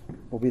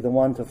will be the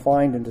one to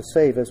find and to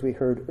save, as we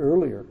heard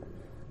earlier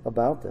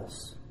about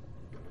this.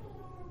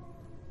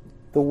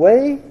 The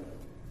way,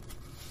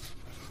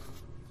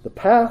 the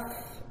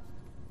path,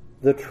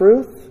 the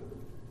truth,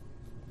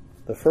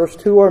 the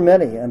first two are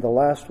many, and the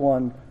last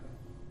one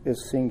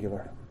is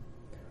singular.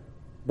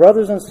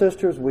 Brothers and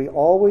sisters, we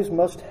always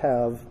must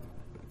have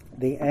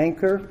the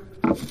anchor,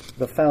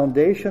 the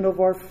foundation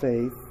of our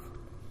faith,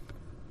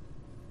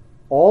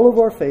 all of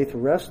our faith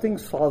resting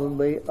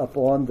solidly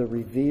upon the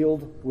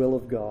revealed will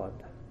of God.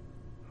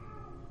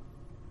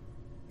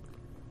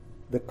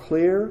 The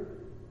clear,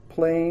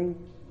 plain,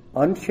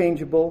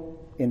 unchangeable,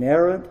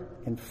 inerrant,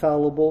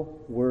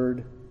 infallible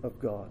Word of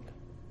God.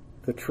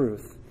 The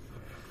truth.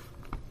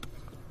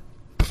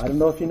 I don't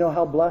know if you know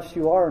how blessed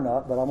you are or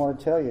not, but I want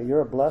to tell you,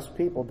 you're a blessed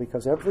people,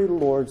 because every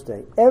Lord's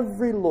Day,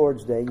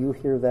 you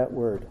hear that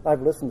Word.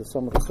 I've listened to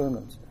some of the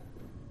sermons.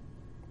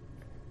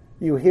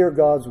 You hear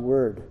God's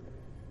Word.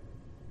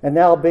 And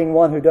now, being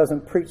one who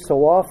doesn't preach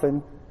so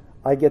often,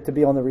 I get to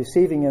be on the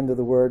receiving end of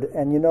the Word.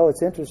 And you know,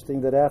 it's interesting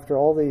that after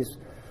all these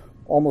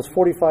almost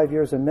 45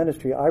 years in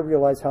ministry, I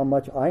realize how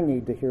much I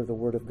need to hear the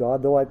Word of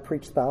God, though I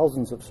preach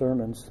thousands of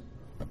sermons.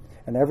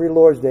 And every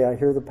Lord's Day I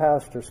hear the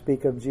pastor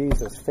speak of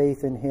Jesus,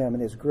 faith in Him,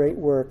 and His great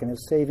work, and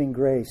His saving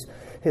grace,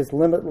 His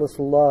limitless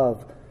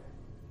love,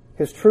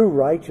 His true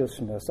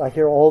righteousness. I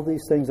hear all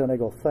these things and I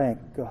go,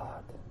 thank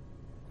God.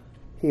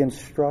 He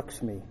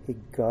instructs me. He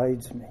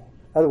guides me.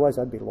 Otherwise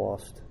I'd be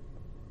lost.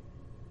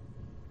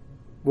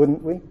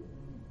 Wouldn't we?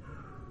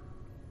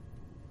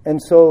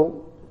 And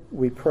so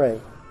we pray.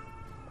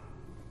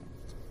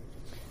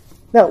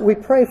 Now, we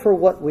pray for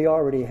what we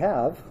already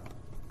have.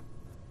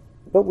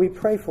 but we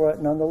pray for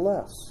it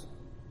nonetheless.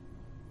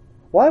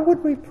 Why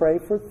would we pray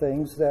for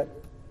things that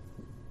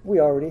we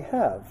already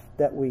have?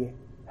 That we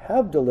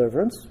have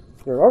deliverance.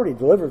 We're already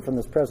delivered from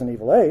this present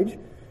evil age.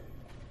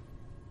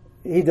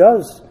 He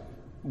does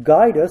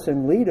guide us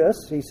and lead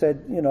us. He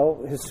said,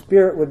 His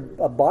Spirit would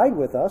abide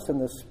with us, and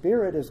the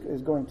Spirit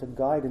is going to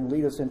guide and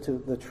lead us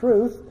into the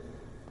truth.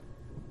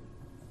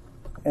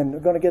 And we're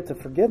going to get to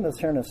forgiveness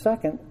here in a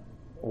second.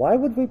 Why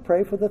would we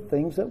pray for the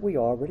things that we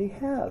already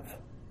have?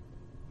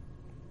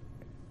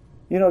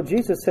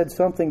 Jesus said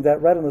something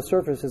that right on the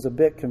surface is a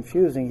bit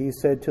confusing. He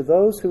said, to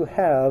those who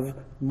have,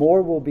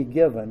 more will be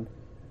given.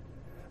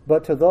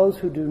 But to those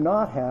who do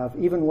not have,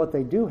 even what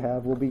they do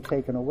have will be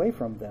taken away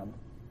from them.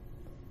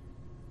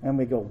 And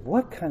we go,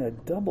 what kind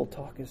of double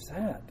talk is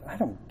that? I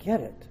don't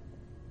get it.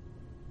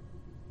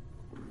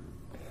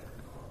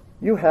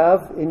 You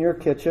have in your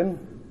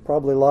kitchen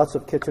probably lots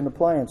of kitchen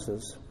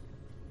appliances.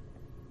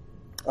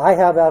 I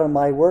have out in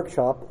my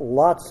workshop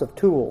lots of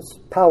tools,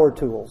 power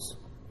tools.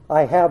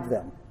 I have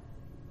them.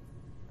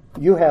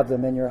 You have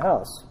them in your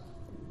house.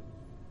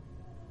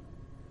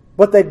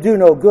 But they do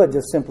no good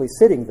just simply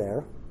sitting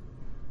there.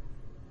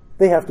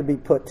 They have to be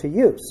put to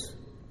use.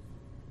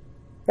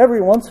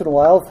 Every once in a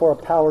while, for a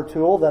power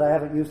tool that I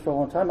haven't used for a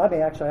long time, I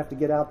may actually have to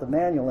get out the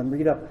manual and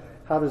read up,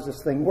 how does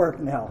this thing work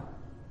now?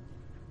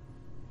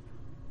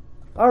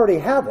 I already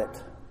have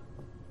it,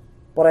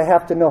 but I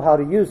have to know how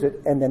to use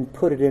it and then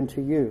put it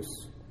into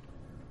use.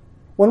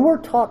 When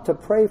we're taught to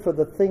pray for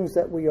the things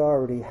that we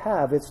already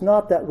have, it's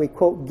not that we,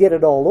 quote, get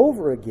it all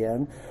over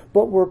again,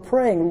 but we're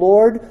praying,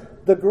 Lord,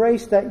 the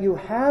grace that you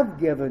have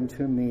given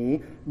to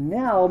me,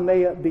 now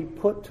may it be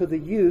put to the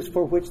use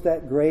for which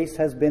that grace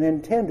has been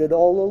intended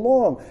all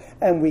along.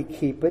 And we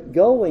keep it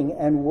going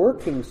and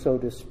working, so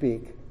to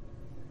speak.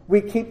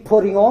 We keep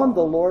putting on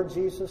the Lord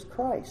Jesus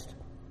Christ.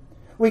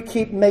 We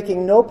keep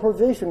making no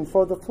provision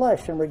for the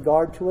flesh in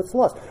regard to its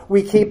lust.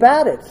 We keep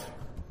at it.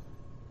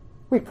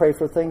 We pray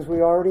for things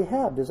we already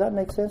have. Does that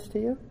make sense to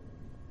you?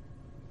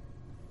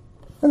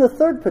 And the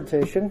third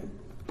petition,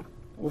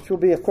 which will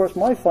be, of course,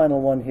 my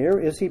final one here,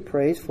 is he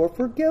prays for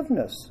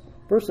forgiveness.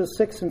 Verses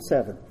 6 and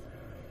 7.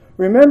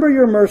 Remember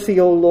your mercy,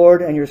 O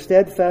Lord, and your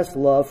steadfast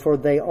love, for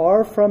they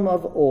are from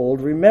of old.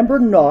 Remember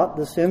not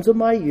the sins of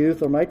my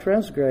youth or my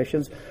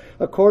transgressions.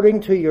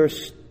 According to your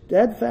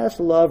steadfast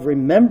love,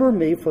 remember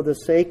me for the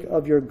sake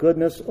of your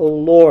goodness, O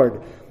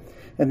Lord.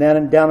 And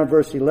then down in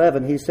verse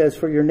 11, he says,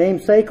 for your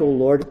name's sake, O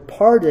Lord,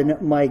 pardon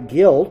my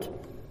guilt,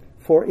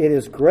 for it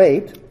is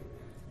great.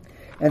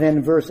 And then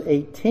in verse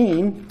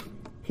 18,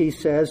 he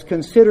says,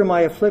 consider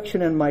my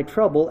affliction and my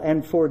trouble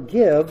and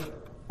forgive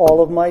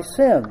all of my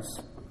sins.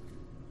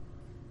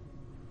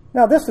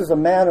 Now, this is a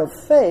man of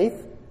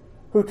faith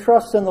who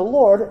trusts in the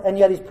Lord, and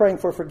yet he's praying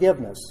for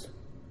forgiveness.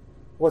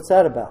 What's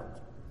that about?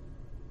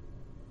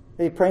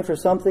 Is he praying for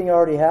something he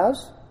already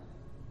has?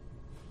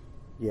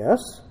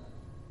 Yes.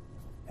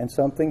 And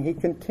something he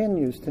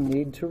continues to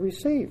need to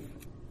receive.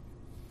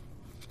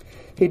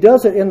 He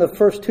does it in the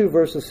first two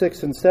verses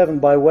 6 and 7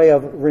 by way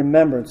of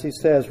remembrance. He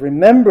says,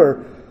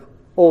 remember,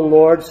 O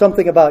Lord,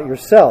 something about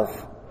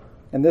yourself.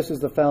 And this is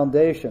the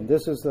foundation.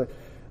 This is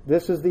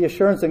the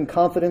assurance and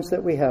confidence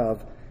that we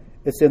have.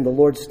 It's in the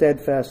Lord's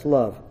steadfast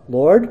love.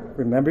 Lord,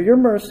 remember your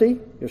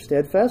mercy, your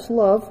steadfast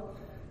love,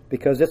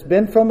 because it's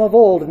been from of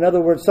old. In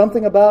other words,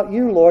 something about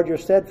you, Lord, your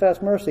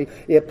steadfast mercy.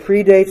 It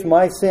predates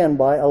my sin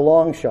by a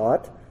long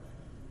shot.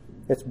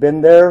 It's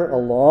been there a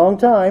long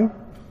time.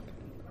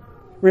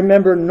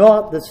 Remember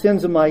not the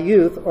sins of my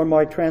youth or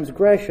my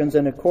transgressions,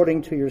 and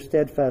according to your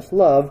steadfast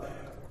love,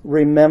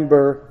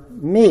 remember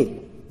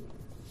me.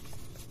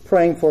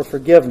 Praying for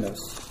forgiveness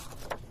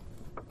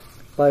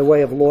by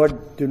way of,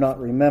 Lord, do not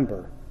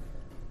remember.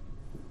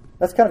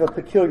 That's kind of a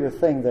peculiar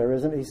thing there,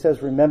 isn't it? He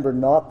says, remember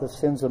not the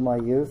sins of my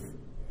youth.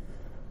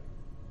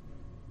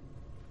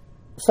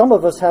 Some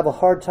of us have a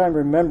hard time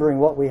remembering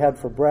what we had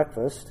for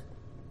breakfast,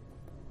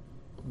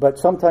 but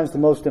sometimes the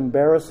most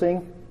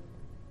embarrassing,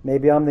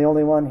 maybe I'm the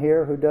only one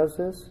here who does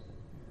this,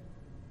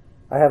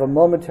 I have a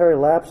momentary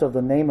lapse of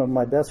the name of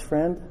my best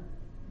friend.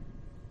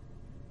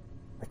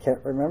 I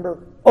can't remember.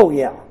 Oh,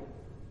 yeah.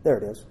 There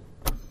it is.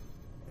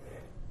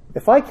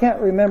 If I can't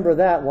remember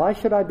that, why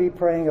should I be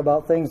praying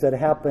about things that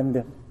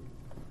happened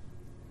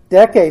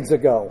decades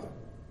ago?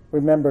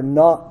 Remember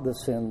not the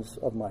sins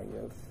of my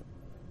youth.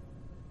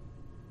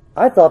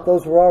 I thought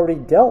those were already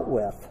dealt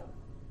with.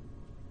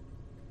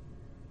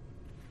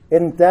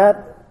 Isn't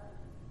that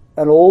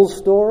an old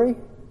story?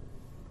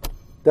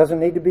 Doesn't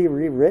need to be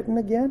rewritten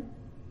again?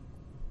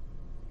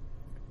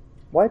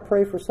 Why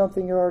pray for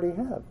something you already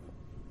have?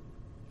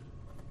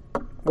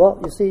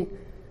 Well, you see,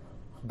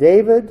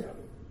 David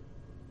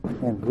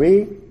and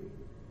we,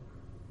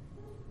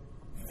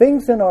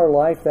 things in our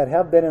life that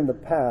have been in the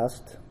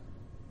past,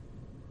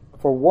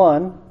 for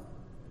one,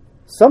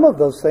 some of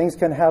those things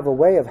can have a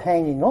way of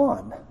hanging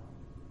on.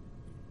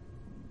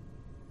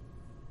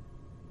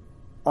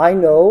 I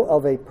know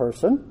of a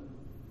person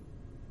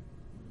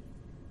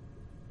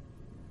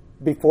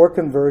before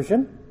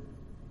conversion,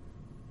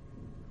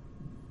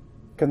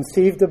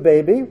 conceived a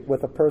baby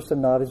with a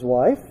person not his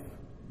wife,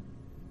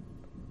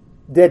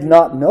 did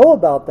not know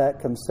about that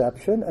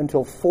conception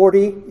until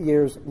 40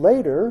 years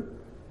later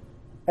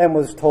and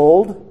was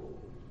told,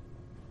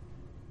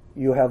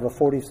 you have a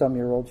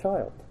 40-some-year-old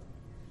child.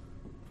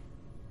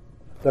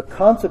 The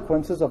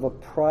consequences of a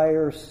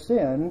prior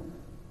sin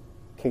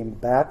came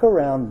back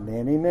around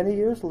many, many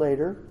years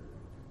later.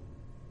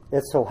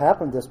 It so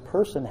happened this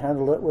person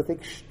handled it with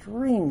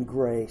extreme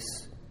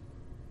grace.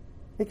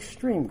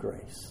 Extreme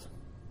grace.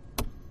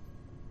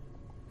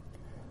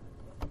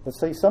 But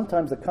see,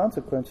 sometimes the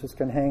consequences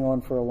can hang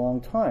on for a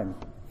long time.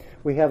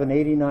 We have an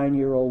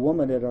 89-year-old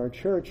woman at our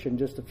church, and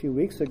just a few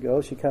weeks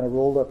ago, she kind of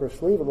rolled up her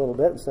sleeve a little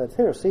bit and said,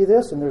 here, see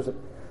this? And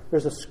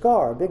there's a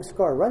scar, a big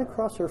scar, right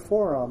across her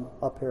forearm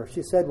up here.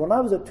 She said, when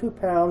I was a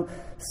 2-pound,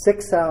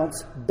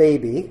 6-ounce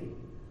baby,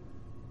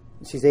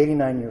 she's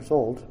 89 years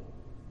old,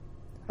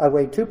 I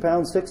weighed 2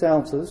 pounds, 6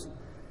 ounces.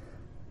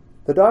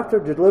 The doctor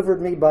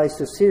delivered me by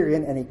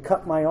cesarean, and he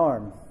cut my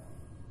arm.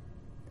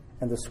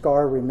 And the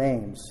scar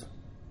remains.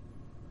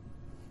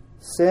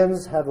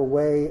 Sins have a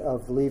way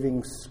of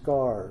leaving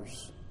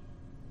scars.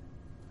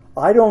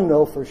 I don't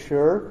know for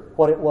sure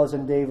what it was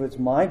in David's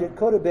mind. It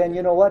could have been,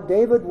 you know what,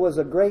 David was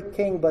a great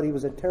king, but he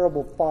was a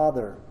terrible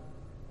father.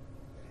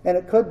 And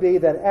it could be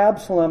that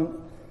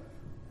Absalom,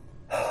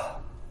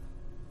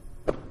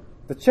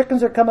 the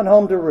chickens are coming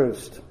home to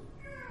roost.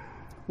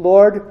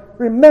 Lord,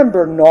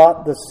 remember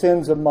not the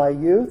sins of my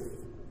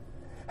youth.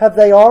 Have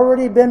they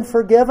already been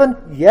forgiven?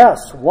 Yes,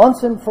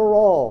 once and for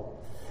all.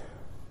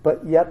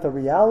 But yet the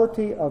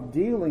reality of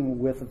dealing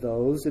with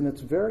those in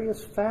its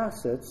various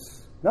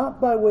facets,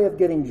 not by way of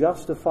getting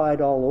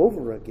justified all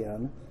over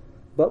again,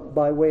 but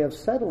by way of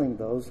settling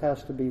those,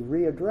 has to be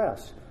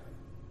readdressed.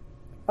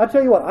 I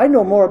tell you what, I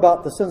know more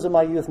about the sins of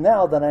my youth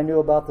now than I knew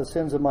about the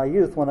sins of my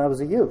youth when I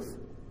was a youth.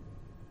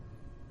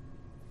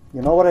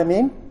 You know what I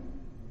mean?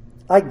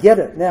 I get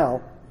it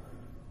now.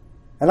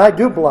 And I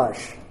do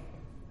blush.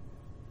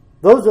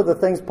 Those are the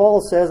things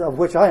Paul says of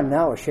which I am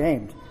now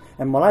ashamed.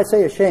 And when I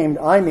say ashamed,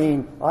 I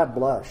mean I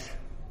blush.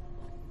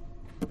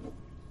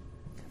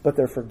 But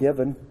they're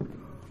forgiven.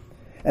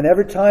 And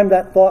every time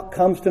that thought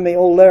comes to me,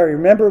 oh Larry,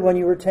 remember when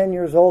you were 10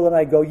 years old? And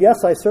I go,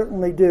 yes, I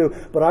certainly do.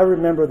 But I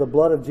remember the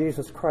blood of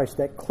Jesus Christ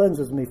that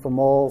cleanses me from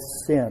all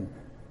sin.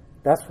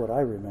 That's what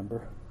I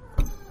remember.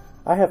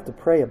 I have to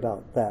pray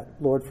about that.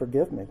 Lord,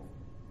 forgive me.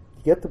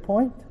 You get the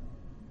point?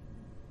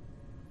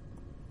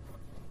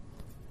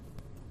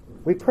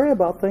 We pray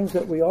about things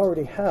that we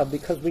already have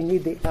because we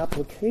need the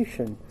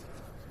application.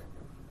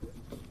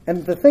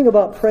 And the thing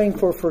about praying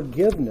for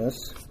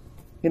forgiveness,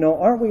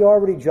 aren't we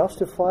already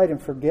justified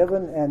and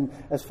forgiven? And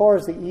as far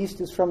as the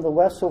east is from the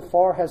west, so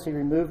far has He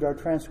removed our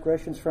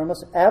transgressions from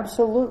us?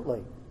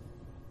 Absolutely.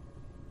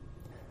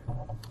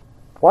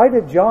 Why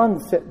did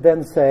John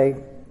then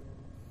say,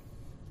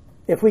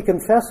 if we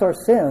confess our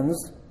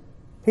sins,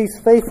 He's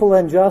faithful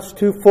and just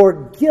to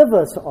forgive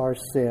us our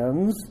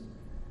sins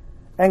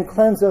and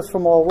cleanse us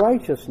from all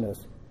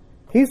righteousness?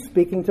 He's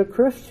speaking to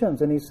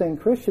Christians, and He's saying,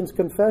 Christians,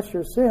 confess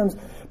your sins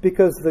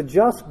because the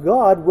just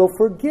God will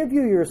forgive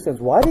you your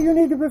sins. Why do you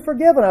need to be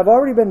forgiven? I've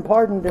already been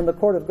pardoned in the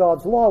court of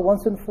God's law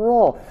once and for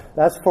all.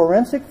 That's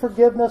forensic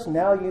forgiveness.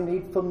 Now you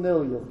need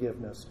familial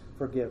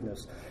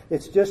forgiveness.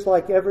 It's just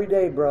like every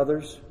day,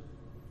 brothers.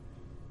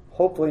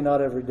 Hopefully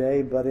not every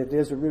day, but it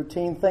is a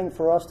routine thing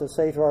for us to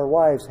say to our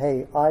wives,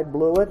 hey, I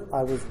blew it.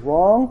 I was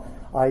wrong.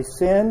 I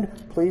sinned.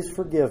 Please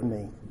forgive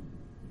me.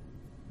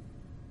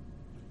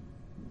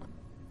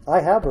 I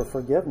have her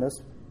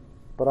forgiveness,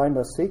 but I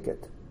must seek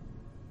it.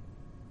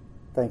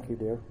 Thank you,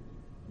 dear.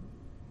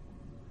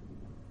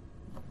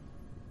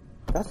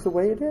 That's the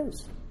way it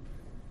is.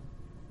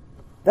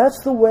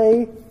 That's the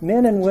way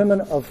men and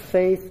women of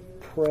faith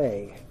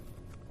pray.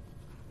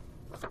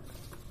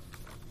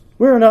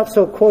 We're not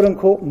so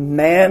quote-unquote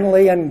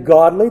manly and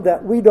godly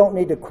that we don't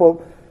need to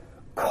quote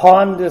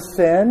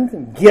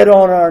condescend, get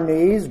on our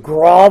knees,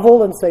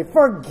 grovel and say,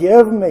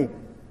 forgive me.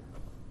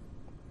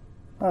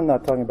 I'm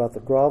not talking about the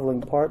groveling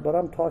part, but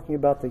I'm talking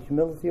about the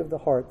humility of the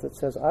heart that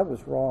says, I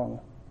was wrong.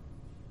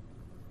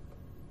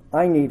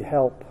 I need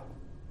help.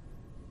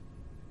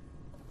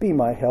 Be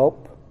my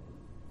help,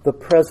 the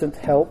present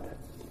help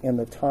in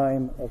the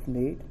time of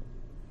need.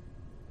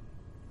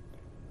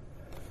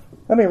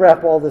 Let me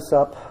wrap all this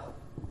up.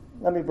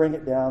 Let me bring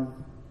it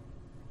down.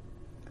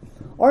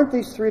 Aren't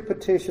these three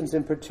petitions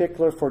in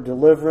particular for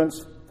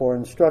deliverance, for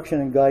instruction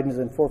and guidance,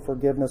 and for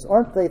forgiveness,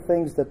 aren't they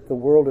things that the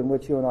world in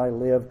which you and I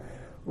live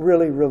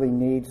really, really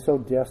need so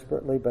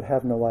desperately, but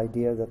have no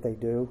idea that they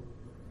do?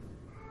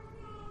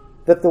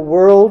 That the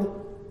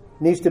world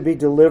needs to be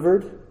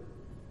delivered,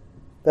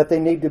 that they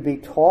need to be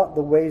taught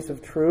the ways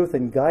of truth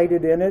and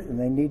guided in it, and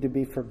they need to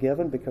be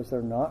forgiven because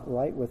they're not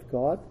right with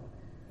God.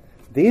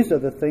 These are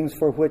the things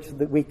for which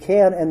that we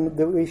can and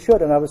that we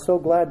should. And I was so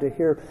glad to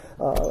hear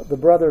the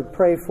brother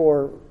pray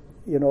for,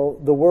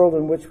 the world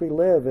in which we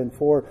live and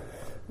for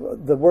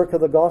the work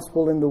of the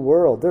gospel in the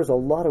world. There's a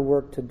lot of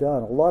work to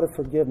done, a lot of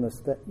forgiveness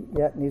that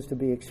yet needs to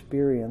be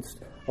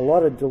experienced, a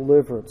lot of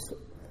deliverance,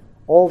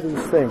 all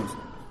these things.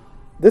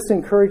 This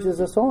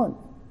encourages us on.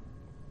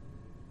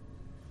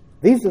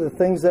 These are the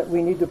things that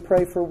we need to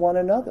pray for one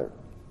another,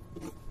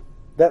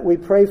 that we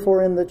pray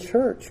for in the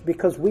church,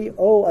 because we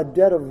owe a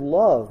debt of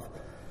love,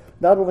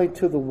 not only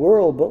to the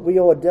world, but we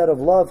owe a debt of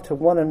love to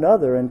one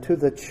another and to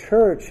the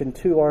church and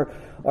to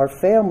our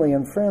family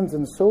and friends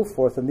and so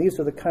forth. And these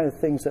are the kind of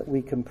things that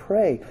we can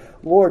pray.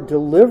 Lord,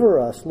 deliver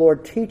us.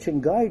 Lord, teach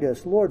and guide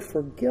us. Lord,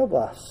 forgive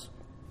us.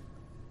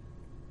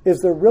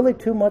 Is there really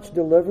too much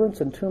deliverance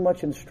and too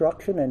much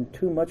instruction and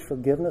too much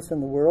forgiveness in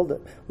the world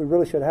that we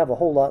really should have a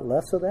whole lot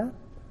less of that?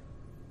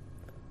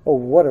 Oh,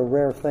 what a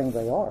rare thing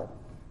they are.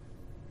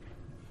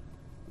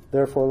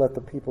 Therefore, let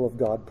the people of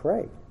God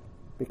pray,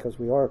 because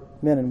we are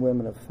men and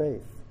women of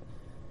faith.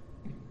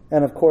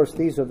 And of course,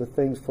 these are the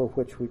things for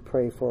which we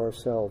pray for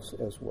ourselves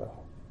as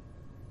well.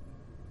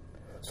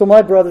 So,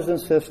 my brothers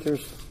and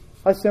sisters,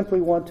 I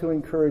simply want to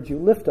encourage you,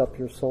 lift up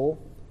your soul.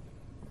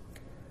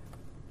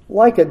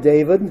 Like a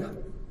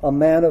David, a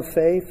man of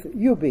faith,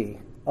 you be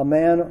a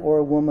man or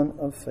a woman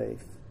of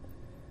faith.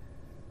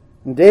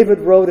 And David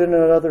wrote in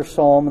another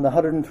psalm, in the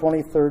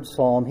 123rd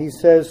Psalm, he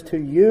says, "To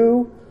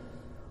you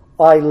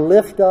I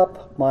lift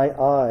up my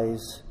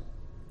eyes,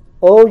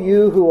 O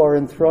you who are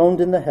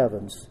enthroned in the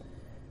heavens.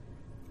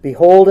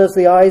 Behold, as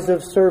the eyes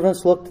of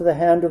servants look to the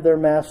hand of their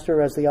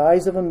master, as the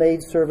eyes of a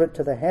maidservant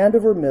to the hand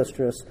of her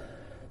mistress,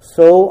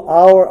 so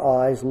our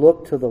eyes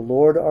look to the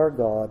Lord our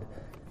God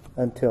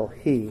until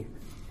he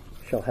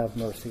shall have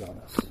mercy on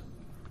us."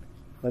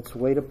 Let's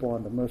wait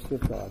upon the mercy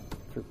of God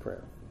through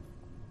prayer.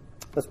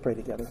 Let's pray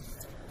together.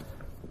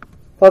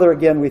 Father,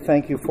 again, we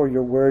thank you for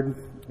your word.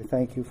 We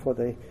thank you for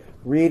the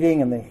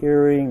reading and the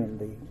hearing and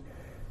the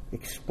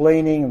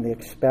explaining and the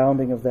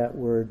expounding of that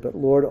word. But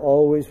Lord,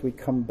 always we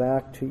come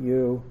back to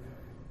you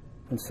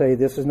and say,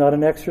 this is not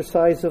an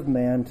exercise of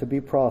man to be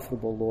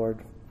profitable, Lord,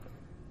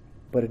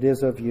 but it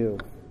is of you.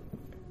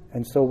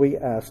 And so we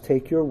ask,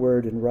 take your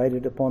word and write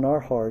it upon our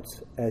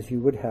hearts as you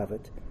would have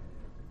it,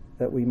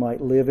 that we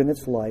might live in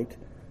its light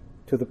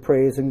to the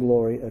praise and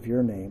glory of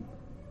your name.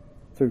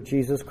 Through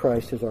Jesus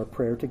Christ is our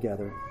prayer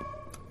together.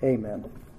 Amen.